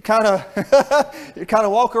 He'd kind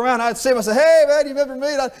of walk around. I'd see him. I say, "Hey, man, you remember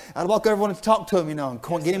me?" I'd walk over and talk to him, and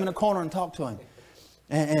get him in a corner and talk to him.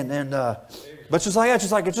 But just like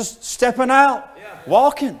that, just stepping out,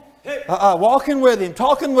 walking with him,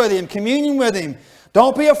 talking with him, communing with him.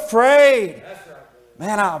 Don't be afraid.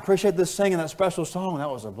 Man, I appreciate this singing that special song. That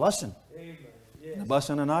was a blessing. A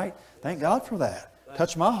blessing tonight. Thank God for that.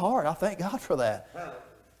 Touched my heart. I thank God for that.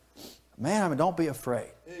 Man, don't be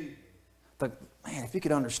afraid. Man, if you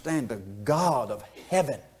could understand the God of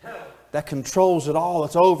heaven that controls it all,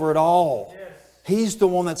 that's over it all. He's the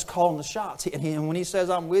one that's calling the shots. And when He says,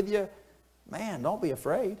 I'm with you, man, don't be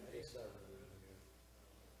afraid.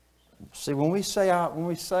 See, when we say,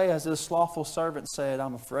 as this slothful servant said,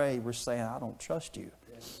 I'm afraid, we're saying, I don't trust you.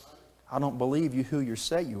 I don't believe you who you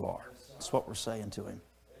say you are. That's what we're saying to him.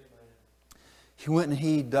 He went and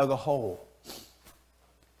he dug a hole.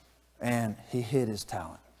 And he hid his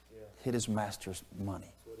talent. Hid his master's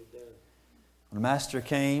money. When the master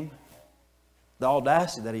came, the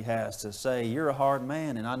audacity that he has to say, you're a hard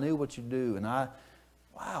man and I knew what you do. And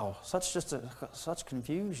such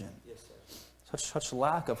confusion. Such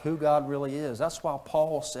lack of who God really is. That's why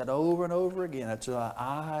Paul said over and over again, that to the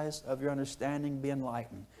eyes of your understanding be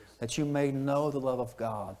enlightened, that you may know the love of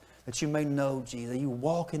God, that you may know Jesus, that you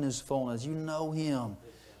walk in His fullness, you know Him.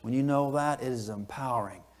 When you know that, it is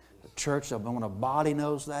empowering. The church, when a body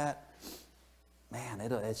knows that, man,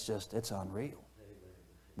 it's unreal.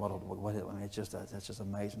 It's just an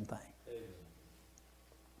amazing thing.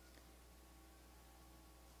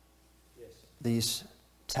 These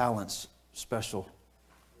talents, special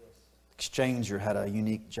exchanger had a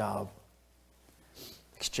unique job.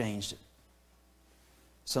 Exchanged it.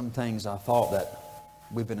 Some things I thought that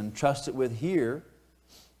we've been entrusted with here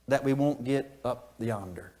that we won't get up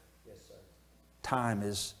yonder. time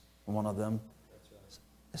is one of them.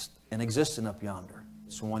 It's inexistent up yonder.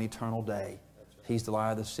 It's one eternal day. He's the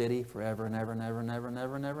light of the city forever and ever and ever and ever and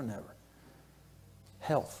ever and ever and ever.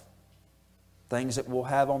 Health. Things that we'll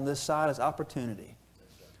have on this side is opportunity.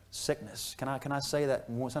 Sickness. Can I say that?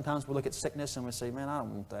 Sometimes we look at sickness and we say, man, I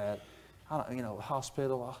don't want that.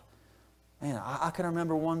 Hospital. Man, I can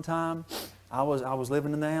remember one time I was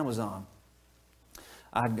living in the Amazon.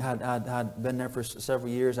 I'd been there for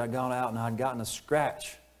several years. I'd gone out and I'd gotten a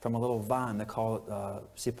scratch from a little vine. They call it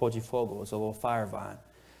cipogifogo. It's a little fire vine.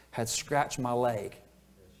 Had scratched my leg.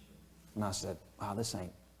 And I said, wow, this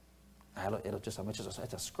ain't,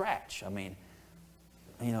 it's a scratch. I mean,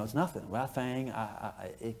 it's nothing. Well, that thing,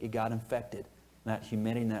 it got infected. That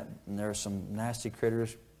humidity, and there were some nasty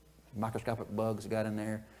critters, microscopic bugs that got in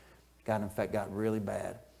there, got infected, got really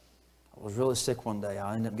bad. I was really sick one day.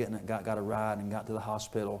 I ended up got a ride and got to the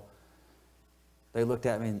hospital. They looked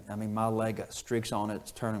at me, and my leg got streaks on it.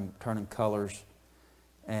 It's turning colors.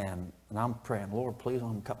 And I'm praying, Lord, please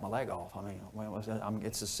don't cut my leg off.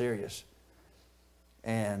 It's serious.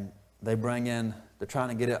 And they're trying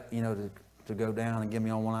to get it, to go down and give me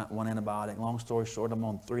on one antibiotic. Long story short, I'm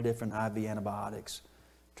on 3 different IV antibiotics,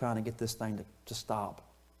 trying to get this thing to stop.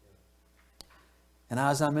 And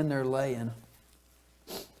as I'm in there laying,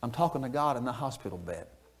 I'm talking to God in the hospital bed.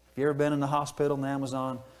 Have you ever been in the hospital in the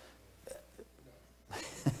Amazon?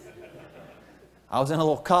 I was in a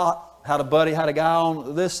little cot. Had a guy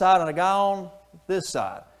on this side and a guy on this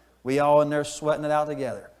side. We all in there sweating it out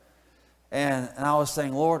together. And I was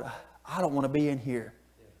saying, Lord, I don't want to be in here.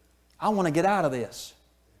 I want to get out of this.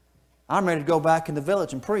 I'm ready to go back in the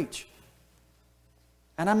village and preach.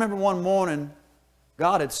 And I remember one morning,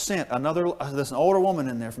 God had sent this older woman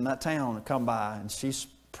in there from that town to come by, and she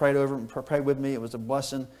prayed with me. It was a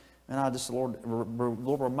blessing. And the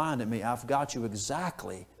Lord reminded me, I've got you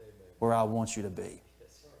exactly where I want you to be.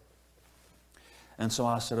 And so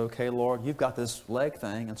I said, okay, Lord, you've got this leg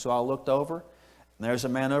thing. And so I looked over, and there's a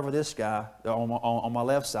man over this guy on my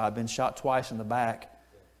left side, been shot twice in the back,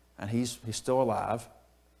 and he's still alive.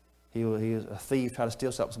 He was a thief, tried to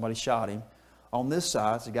steal something, somebody shot him. On this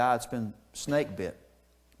side, it's a guy that's been snake bit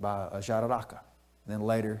by a jararaca. Then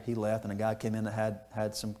later he left, and a guy came in that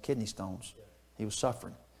had some kidney stones. He was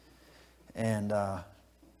suffering. And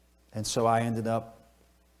so I ended up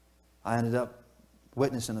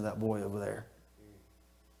witnessing to that boy over there.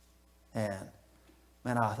 And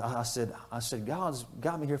man, I said, God's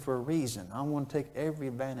got me here for a reason. I want to take every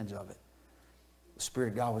advantage of it. The Spirit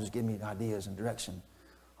of God was just giving me ideas and direction.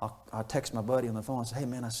 I text my buddy on the phone and say, hey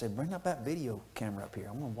man, I said, bring up that video camera up here.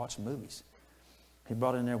 I'm going to watch some movies. He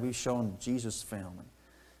brought it in there. We were showing Jesus film.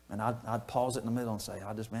 And I'd pause it in the middle and say,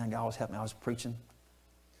 God was helping me. I was preaching.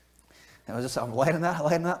 And I'm laying in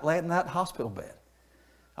that hospital bed.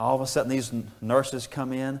 All of a sudden, these nurses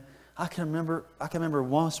come in. I can remember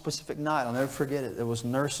one specific night. I'll never forget it. There was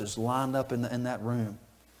nurses lined up in that room.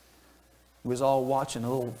 We was all watching a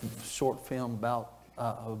little short film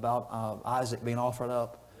about Isaac being offered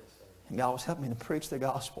up, and God was helping me to preach the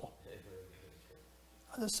gospel.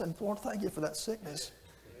 I just said, Lord, thank you for that sickness.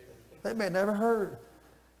 They may have never heard.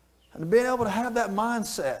 And being able to have that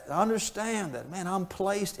mindset, to understand that, man, I'm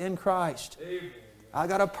placed in Christ. I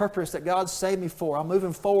got a purpose that God saved me for. I'm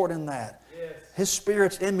moving forward in that. Yes. His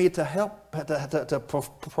Spirit's in me to help to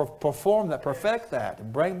perform that, perfect that,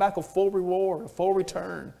 and bring back a full reward, a full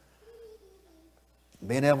return.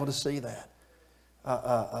 Being able to see that,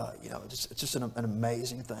 it's just an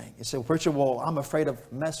amazing thing. You say, well, preacher, well, I'm afraid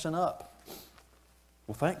of messing up.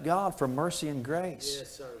 Well, thank God for mercy and grace.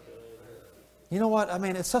 Yes, sir. You know what? I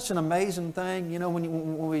mean, it's such an amazing thing.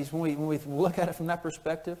 When we look at it from that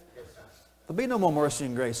perspective, there'll be no more mercy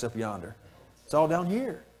and grace up yonder. It's all down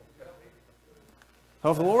here. So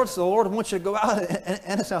if the Lord wants you to go out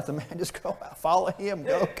and something, man, just go out, follow Him,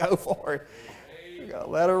 go for it.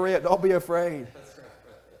 Let her rip. Don't be afraid.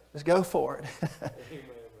 Just go for it.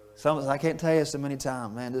 I can't tell you so many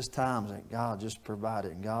times, man. There's times that God just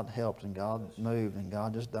provided, and God helped, and God moved, and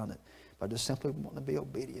God just done it. But just simply want to be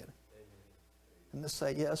obedient. And to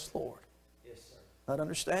say, yes, Lord. Yes, sir. Not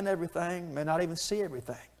understand everything, may not even see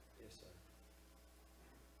everything. Yes,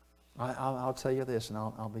 sir. I'll tell you this, and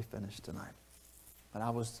I'll be finished tonight. But I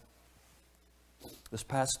was, this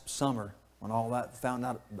past summer, when all that found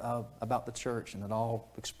out about the church, and it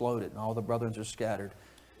all exploded, and all the brethren are scattered.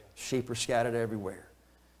 Sheep are scattered everywhere.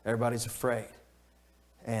 Everybody's afraid.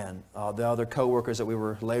 And the other co-workers that we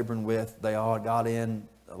were laboring with, they all got in,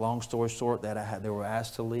 long story short, they were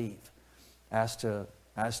asked to leave. Asked to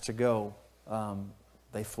go.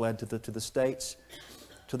 They fled to the States.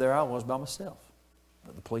 To there I was by myself.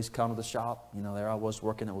 the police come to the shop. There I was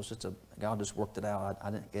working. It was just God just worked it out.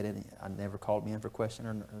 I didn't get any. I never called me in for a question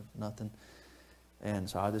or nothing. And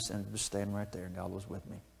so I just ended up just standing right there, and God was with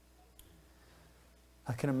me.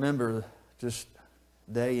 I can remember just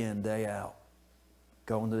day in, day out,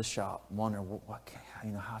 going to the shop, wondering,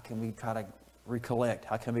 how can we try to recollect?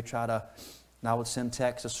 How can we try to? And I would send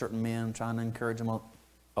texts to certain men, trying to encourage them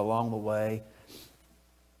along the way.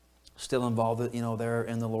 Still involved, there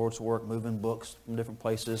in the Lord's work, moving books from different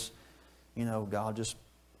places. God just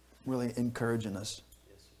really encouraging us.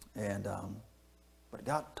 And but it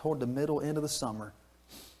got toward the end of the summer,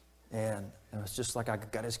 and it was just like I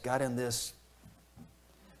just got in this.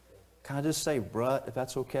 Can I just say rut, if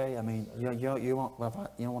that's okay? I mean, you don't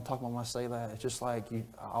want to talk about when I say that. It's just like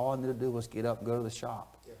all I needed to do was get up and go to the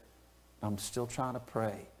shop. Yeah. I'm still trying to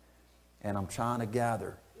pray, and I'm trying to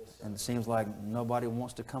gather. And it seems like nobody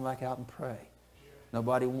wants to come back out and pray.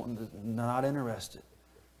 Nobody not interested.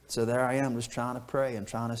 So there I am, just trying to pray and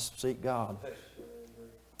trying to seek God.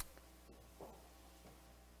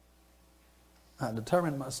 I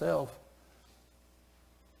determined myself.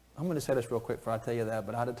 I'm going to say this real quick before I tell you that,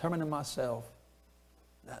 but I determined in myself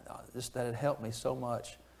that it helped me so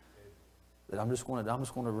much that I'm just going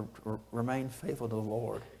to remain faithful to the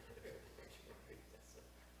Lord.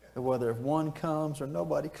 Whether if one comes or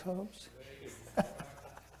nobody comes,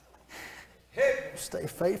 stay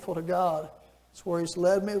faithful to God. It's where He's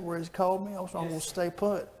led me, where He's called me. I'm going to stay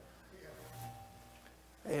put.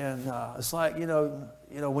 And it's like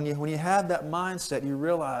when you have that mindset, you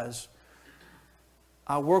realize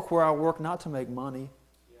I work where I work not to make money.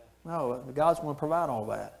 No, God's going to provide all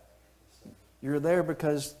that. You're there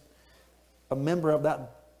because a member of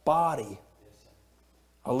that body,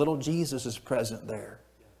 a little Jesus, is present there.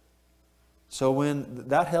 So when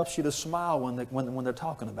that helps you to smile when they're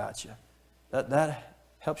talking about you, that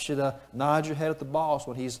helps you to nod your head at the boss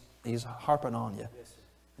when he's harping on you,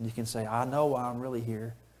 and you can say, "I know why I'm really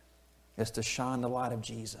here. It's to shine the light of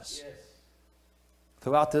Jesus." Yes.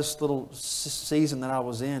 Throughout this little season that I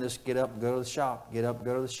was in, just get up and go to the shop. Get up,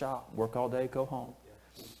 go to the shop. Work all day, go home.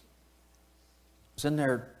 I was in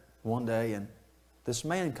there one day, and this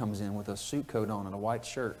man comes in with a suit coat on and a white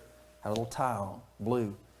shirt, had a little tie on,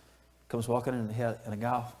 blue. Comes walking in, and a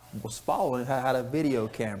guy was following, had a video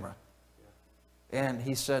camera. And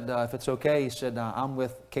he said, if it's okay, he said, I'm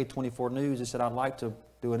with K24 News. He said, I'd like to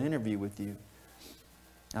do an interview with you.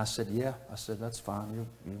 I said, yeah. I said, that's fine.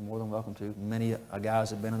 You're more than welcome to. Many guys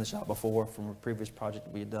had been in the shop before from a previous project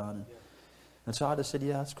we had done. And so I just said,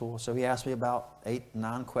 yeah, that's cool. So he asked me about 8,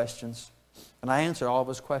 9 questions. And I answered all of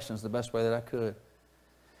his questions the best way that I could.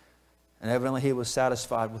 And evidently he was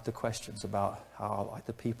satisfied with the questions about how I like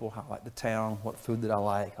the people, how I like the town, what food did I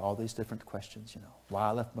like, all these different questions, why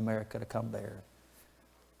I left America to come there.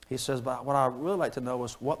 He says, but what I really like to know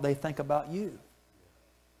is what they think about you.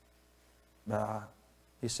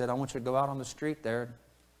 He said, I want you to go out on the street there,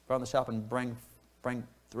 go in the shop and bring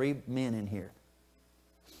 3 men in here.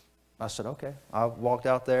 I said, okay. I walked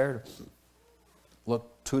out there,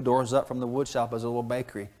 looked 2 doors up from the wood shop as a little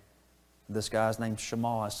bakery. This guy's named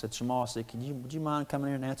Shamal. I said, Shamal, would you mind coming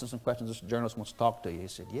here and answering some questions? This journalist wants to talk to you. He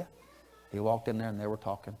said, yeah. He walked in there and they were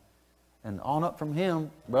talking. And on up from him,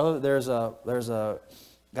 brother, there's a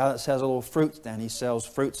guy that sells a little fruit stand. He sells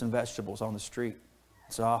fruits and vegetables on the street.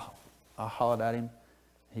 So I hollered at him.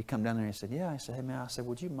 He come down there and he said, yeah. I said, hey man,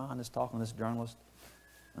 would you mind just talking to this journalist?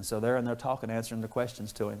 And so they're in there talking, answering the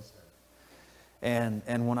questions to him.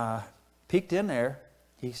 And when I peeked in there,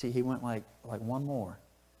 he went like one more.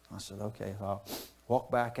 I said, okay. So I'll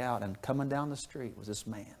walk back out, and coming down the street was this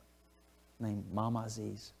man named Mama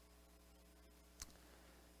Aziz.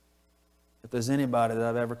 If there's anybody that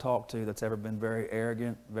I've ever talked to that's ever been very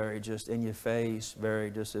arrogant, very just in your face,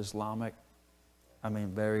 very just Islamic,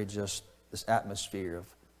 very just this atmosphere of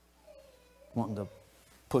wanting to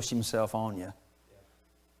push himself on you.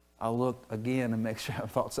 I looked again to make sure I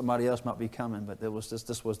thought somebody else might be coming, but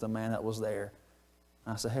this was the man that was there.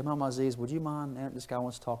 And I said, hey, Mama Aziz, would you mind? This guy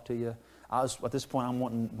wants to talk to you. At this point, I'm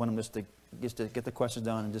wanting him just to get the questions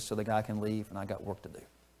done and just so the guy can leave, and I got work to do.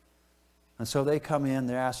 And so they come in,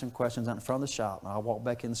 they're asking questions out in front of the shop. And I walk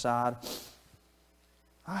back inside.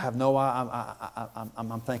 I have no idea.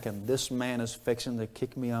 I'm thinking, this man is fixing to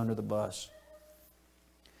kick me under the bus.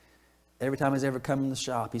 Every time he's ever come in the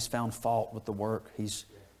shop, he's found fault with the work. He's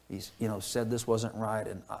said this wasn't right,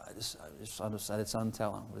 and I just said it's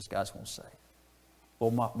untelling what this guy's going to say. Well,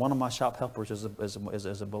 one of my shop helpers is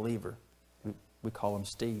a believer. We call him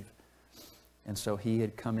Steve. And so he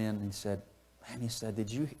had come in and he said, did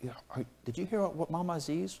you hear what Mama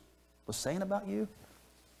Aziz was saying about you?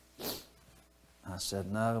 I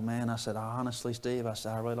said, no, man. I said, honestly, Steve, I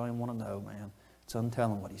said, I really don't even want to know, man. It's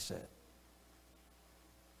untelling what he said.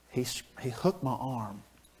 He hooked my arm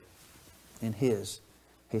in his.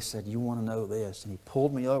 He said, you want to know this? And he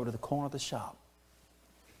pulled me over to the corner of the shop.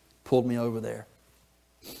 Pulled me over there.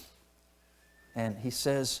 And he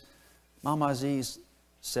says, Mama Aziz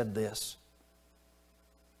said this.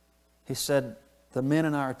 He said, the men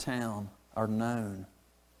in our town are known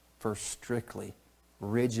for strictly,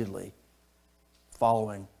 rigidly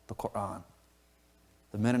following the Quran.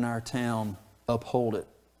 The men in our town uphold it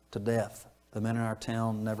to death. The men in our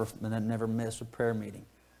town never miss a prayer meeting,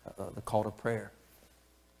 the call to prayer,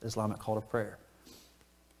 Islamic call to prayer.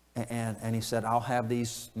 And he said, I'll have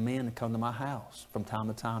these men come to my house from time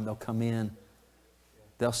to time. They'll come in.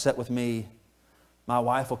 They'll sit with me. My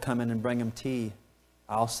wife will come in and bring them tea.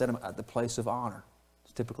 I'll set them at the place of honor.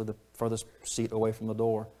 It's typically the furthest seat away from the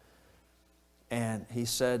door. And he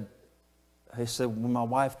said, when my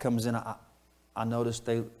wife comes in, I notice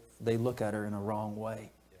they look at her in a wrong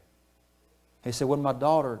way. He said, when my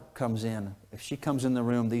daughter comes in, if she comes in the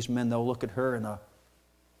room, these men, they'll look at her in a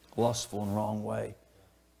lustful and wrong way.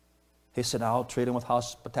 He said, I'll treat them with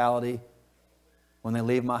hospitality. When they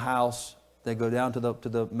leave my house, they go down to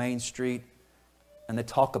the main street and they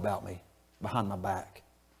talk about me behind my back.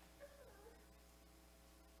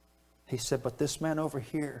 He said, but this man over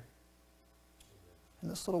here in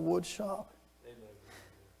this little wood shop,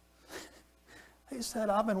 he said,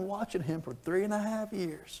 I've been watching him for 3.5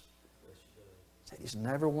 years. He said, he's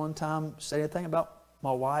never one time said anything about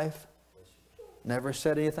my wife, never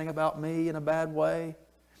said anything about me in a bad way.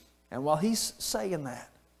 And while he's saying that,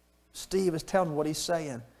 Steve is telling me what he's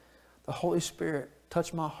saying. The Holy Spirit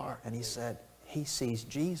touched my heart and he said, he sees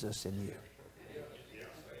Jesus in you.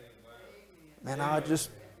 Man, I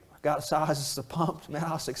got sizes to pumped. Man,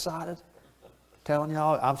 I was excited. Telling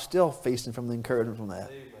y'all, I'm still feasting from the encouragement from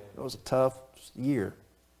that. It was a tough year.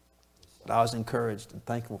 But I was encouraged and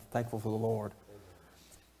thankful for the Lord.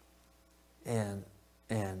 And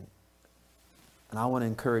I want to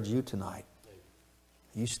encourage you tonight.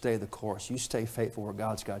 You stay the course. You stay faithful where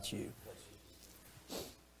God's got you.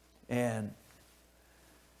 And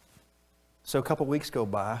so a couple weeks go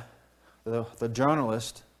by. The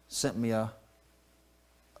journalist sent me a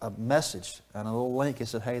message and a little link. He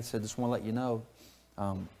said, hey, just want to let you know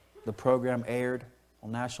the program aired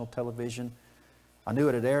on national television. I knew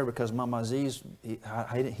it had aired because Mama Aziz, he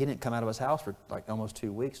didn't come out of his house for like almost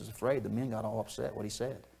 2 weeks. He was afraid. The men got all upset what he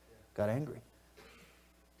said. Got angry.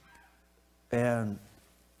 And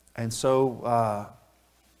so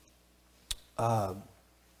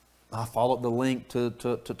I followed the link to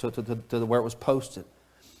where it was posted.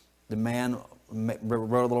 The man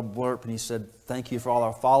wrote a little blurb and he said, thank you for all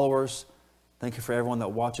our followers. Thank you for everyone that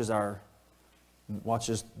watches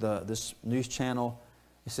this news channel.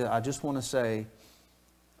 He said, I just want to say,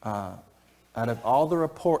 out of all the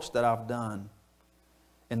reports that I've done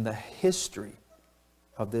in the history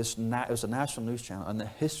of this, it was a national news channel, in the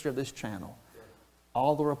history of this channel,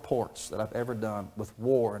 all the reports that I've ever done with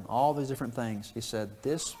war and all these different things, he said,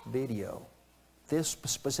 this video, this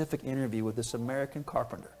specific interview with this American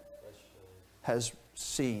carpenter has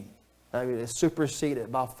it's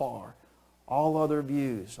superseded by far all other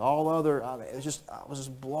views, I was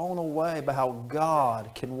just blown away by how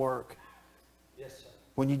God can work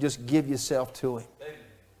when you just give yourself to Him.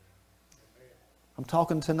 I'm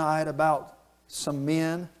talking tonight about some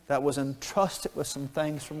men that was entrusted with some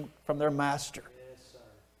things from their master.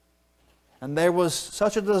 And there was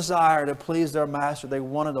such a desire to please their master, they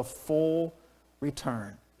wanted a full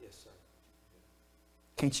return. Yes, sir.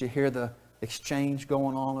 Can't you hear the exchange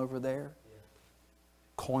going on over there? Yeah.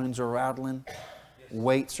 Coins are rattling. Yes.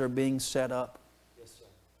 Weights are being set up. Yes, sir.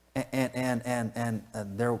 And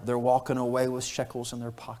they're walking away with shekels in their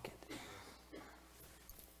pocket. Yes.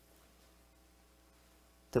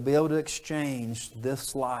 To be able to exchange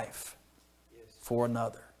this life for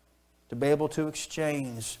another. To be able to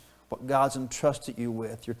exchange what God's entrusted you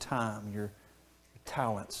with, your time, your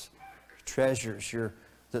talents, your treasures,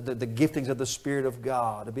 the giftings of the Spirit of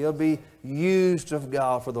God, to be able to be used of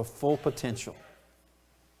God for the full potential.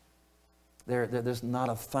 There's not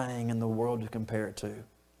a thing in the world to compare it to.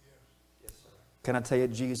 Yes, can I tell you,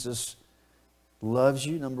 Jesus loves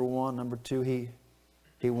you, number one. Number two, He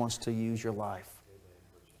wants to use your life.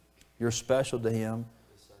 You're special to Him.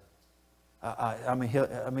 I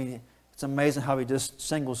mean, it's amazing how He just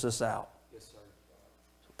singles this out. Yes, sir.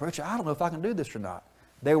 Preacher, I don't know if I can do this or not.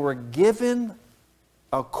 They were given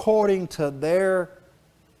according to their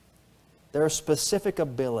specific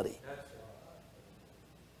ability.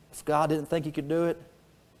 If God didn't think you could do it,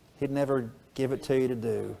 He'd never give it to you to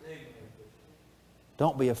do.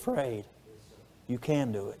 Don't be afraid. You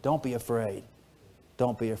can do it. Don't be afraid.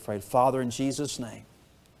 Don't be afraid. Father, in Jesus' name,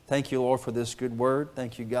 thank you, Lord, for this good word.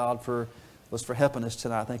 Thank you, God, for helping us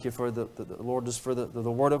tonight. Thank you for the Lord, just for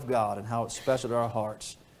the Word of God and how it's special to our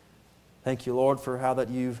hearts. Thank you, Lord, for how that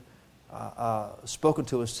you've spoken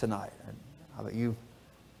to us tonight, and how that you've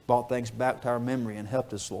brought things back to our memory and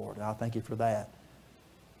helped us, Lord. And I thank you for that.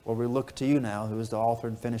 Lord, we look to you now, who is the author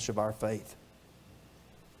and finisher of our faith.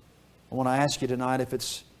 I want to ask you tonight, if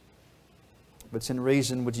it's in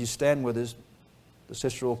reason, would you stand with us? The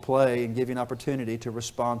sister will play and give you an opportunity to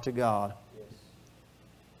respond to God.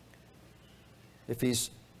 If He's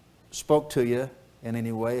spoke to you in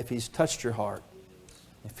any way, if He's touched your heart,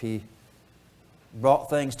 if He brought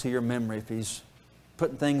things to your memory, if He's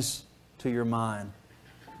putting things to your mind,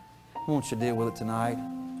 won't you deal with it tonight?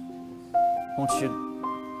 Won't you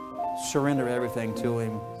surrender everything to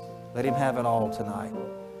Him? Let Him have it all tonight.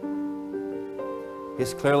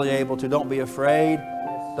 He's clearly able to. Don't be afraid.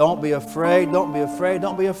 Don't be afraid. Don't be afraid.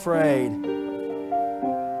 Don't be afraid.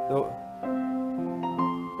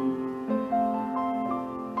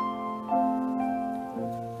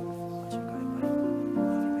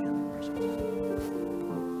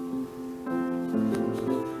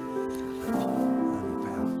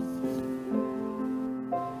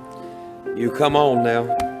 You come on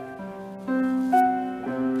now.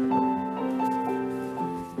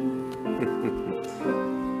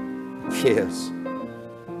 Yes.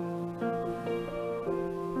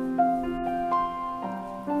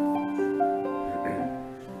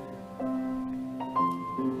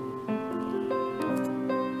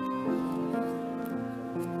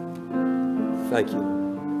 Thank you.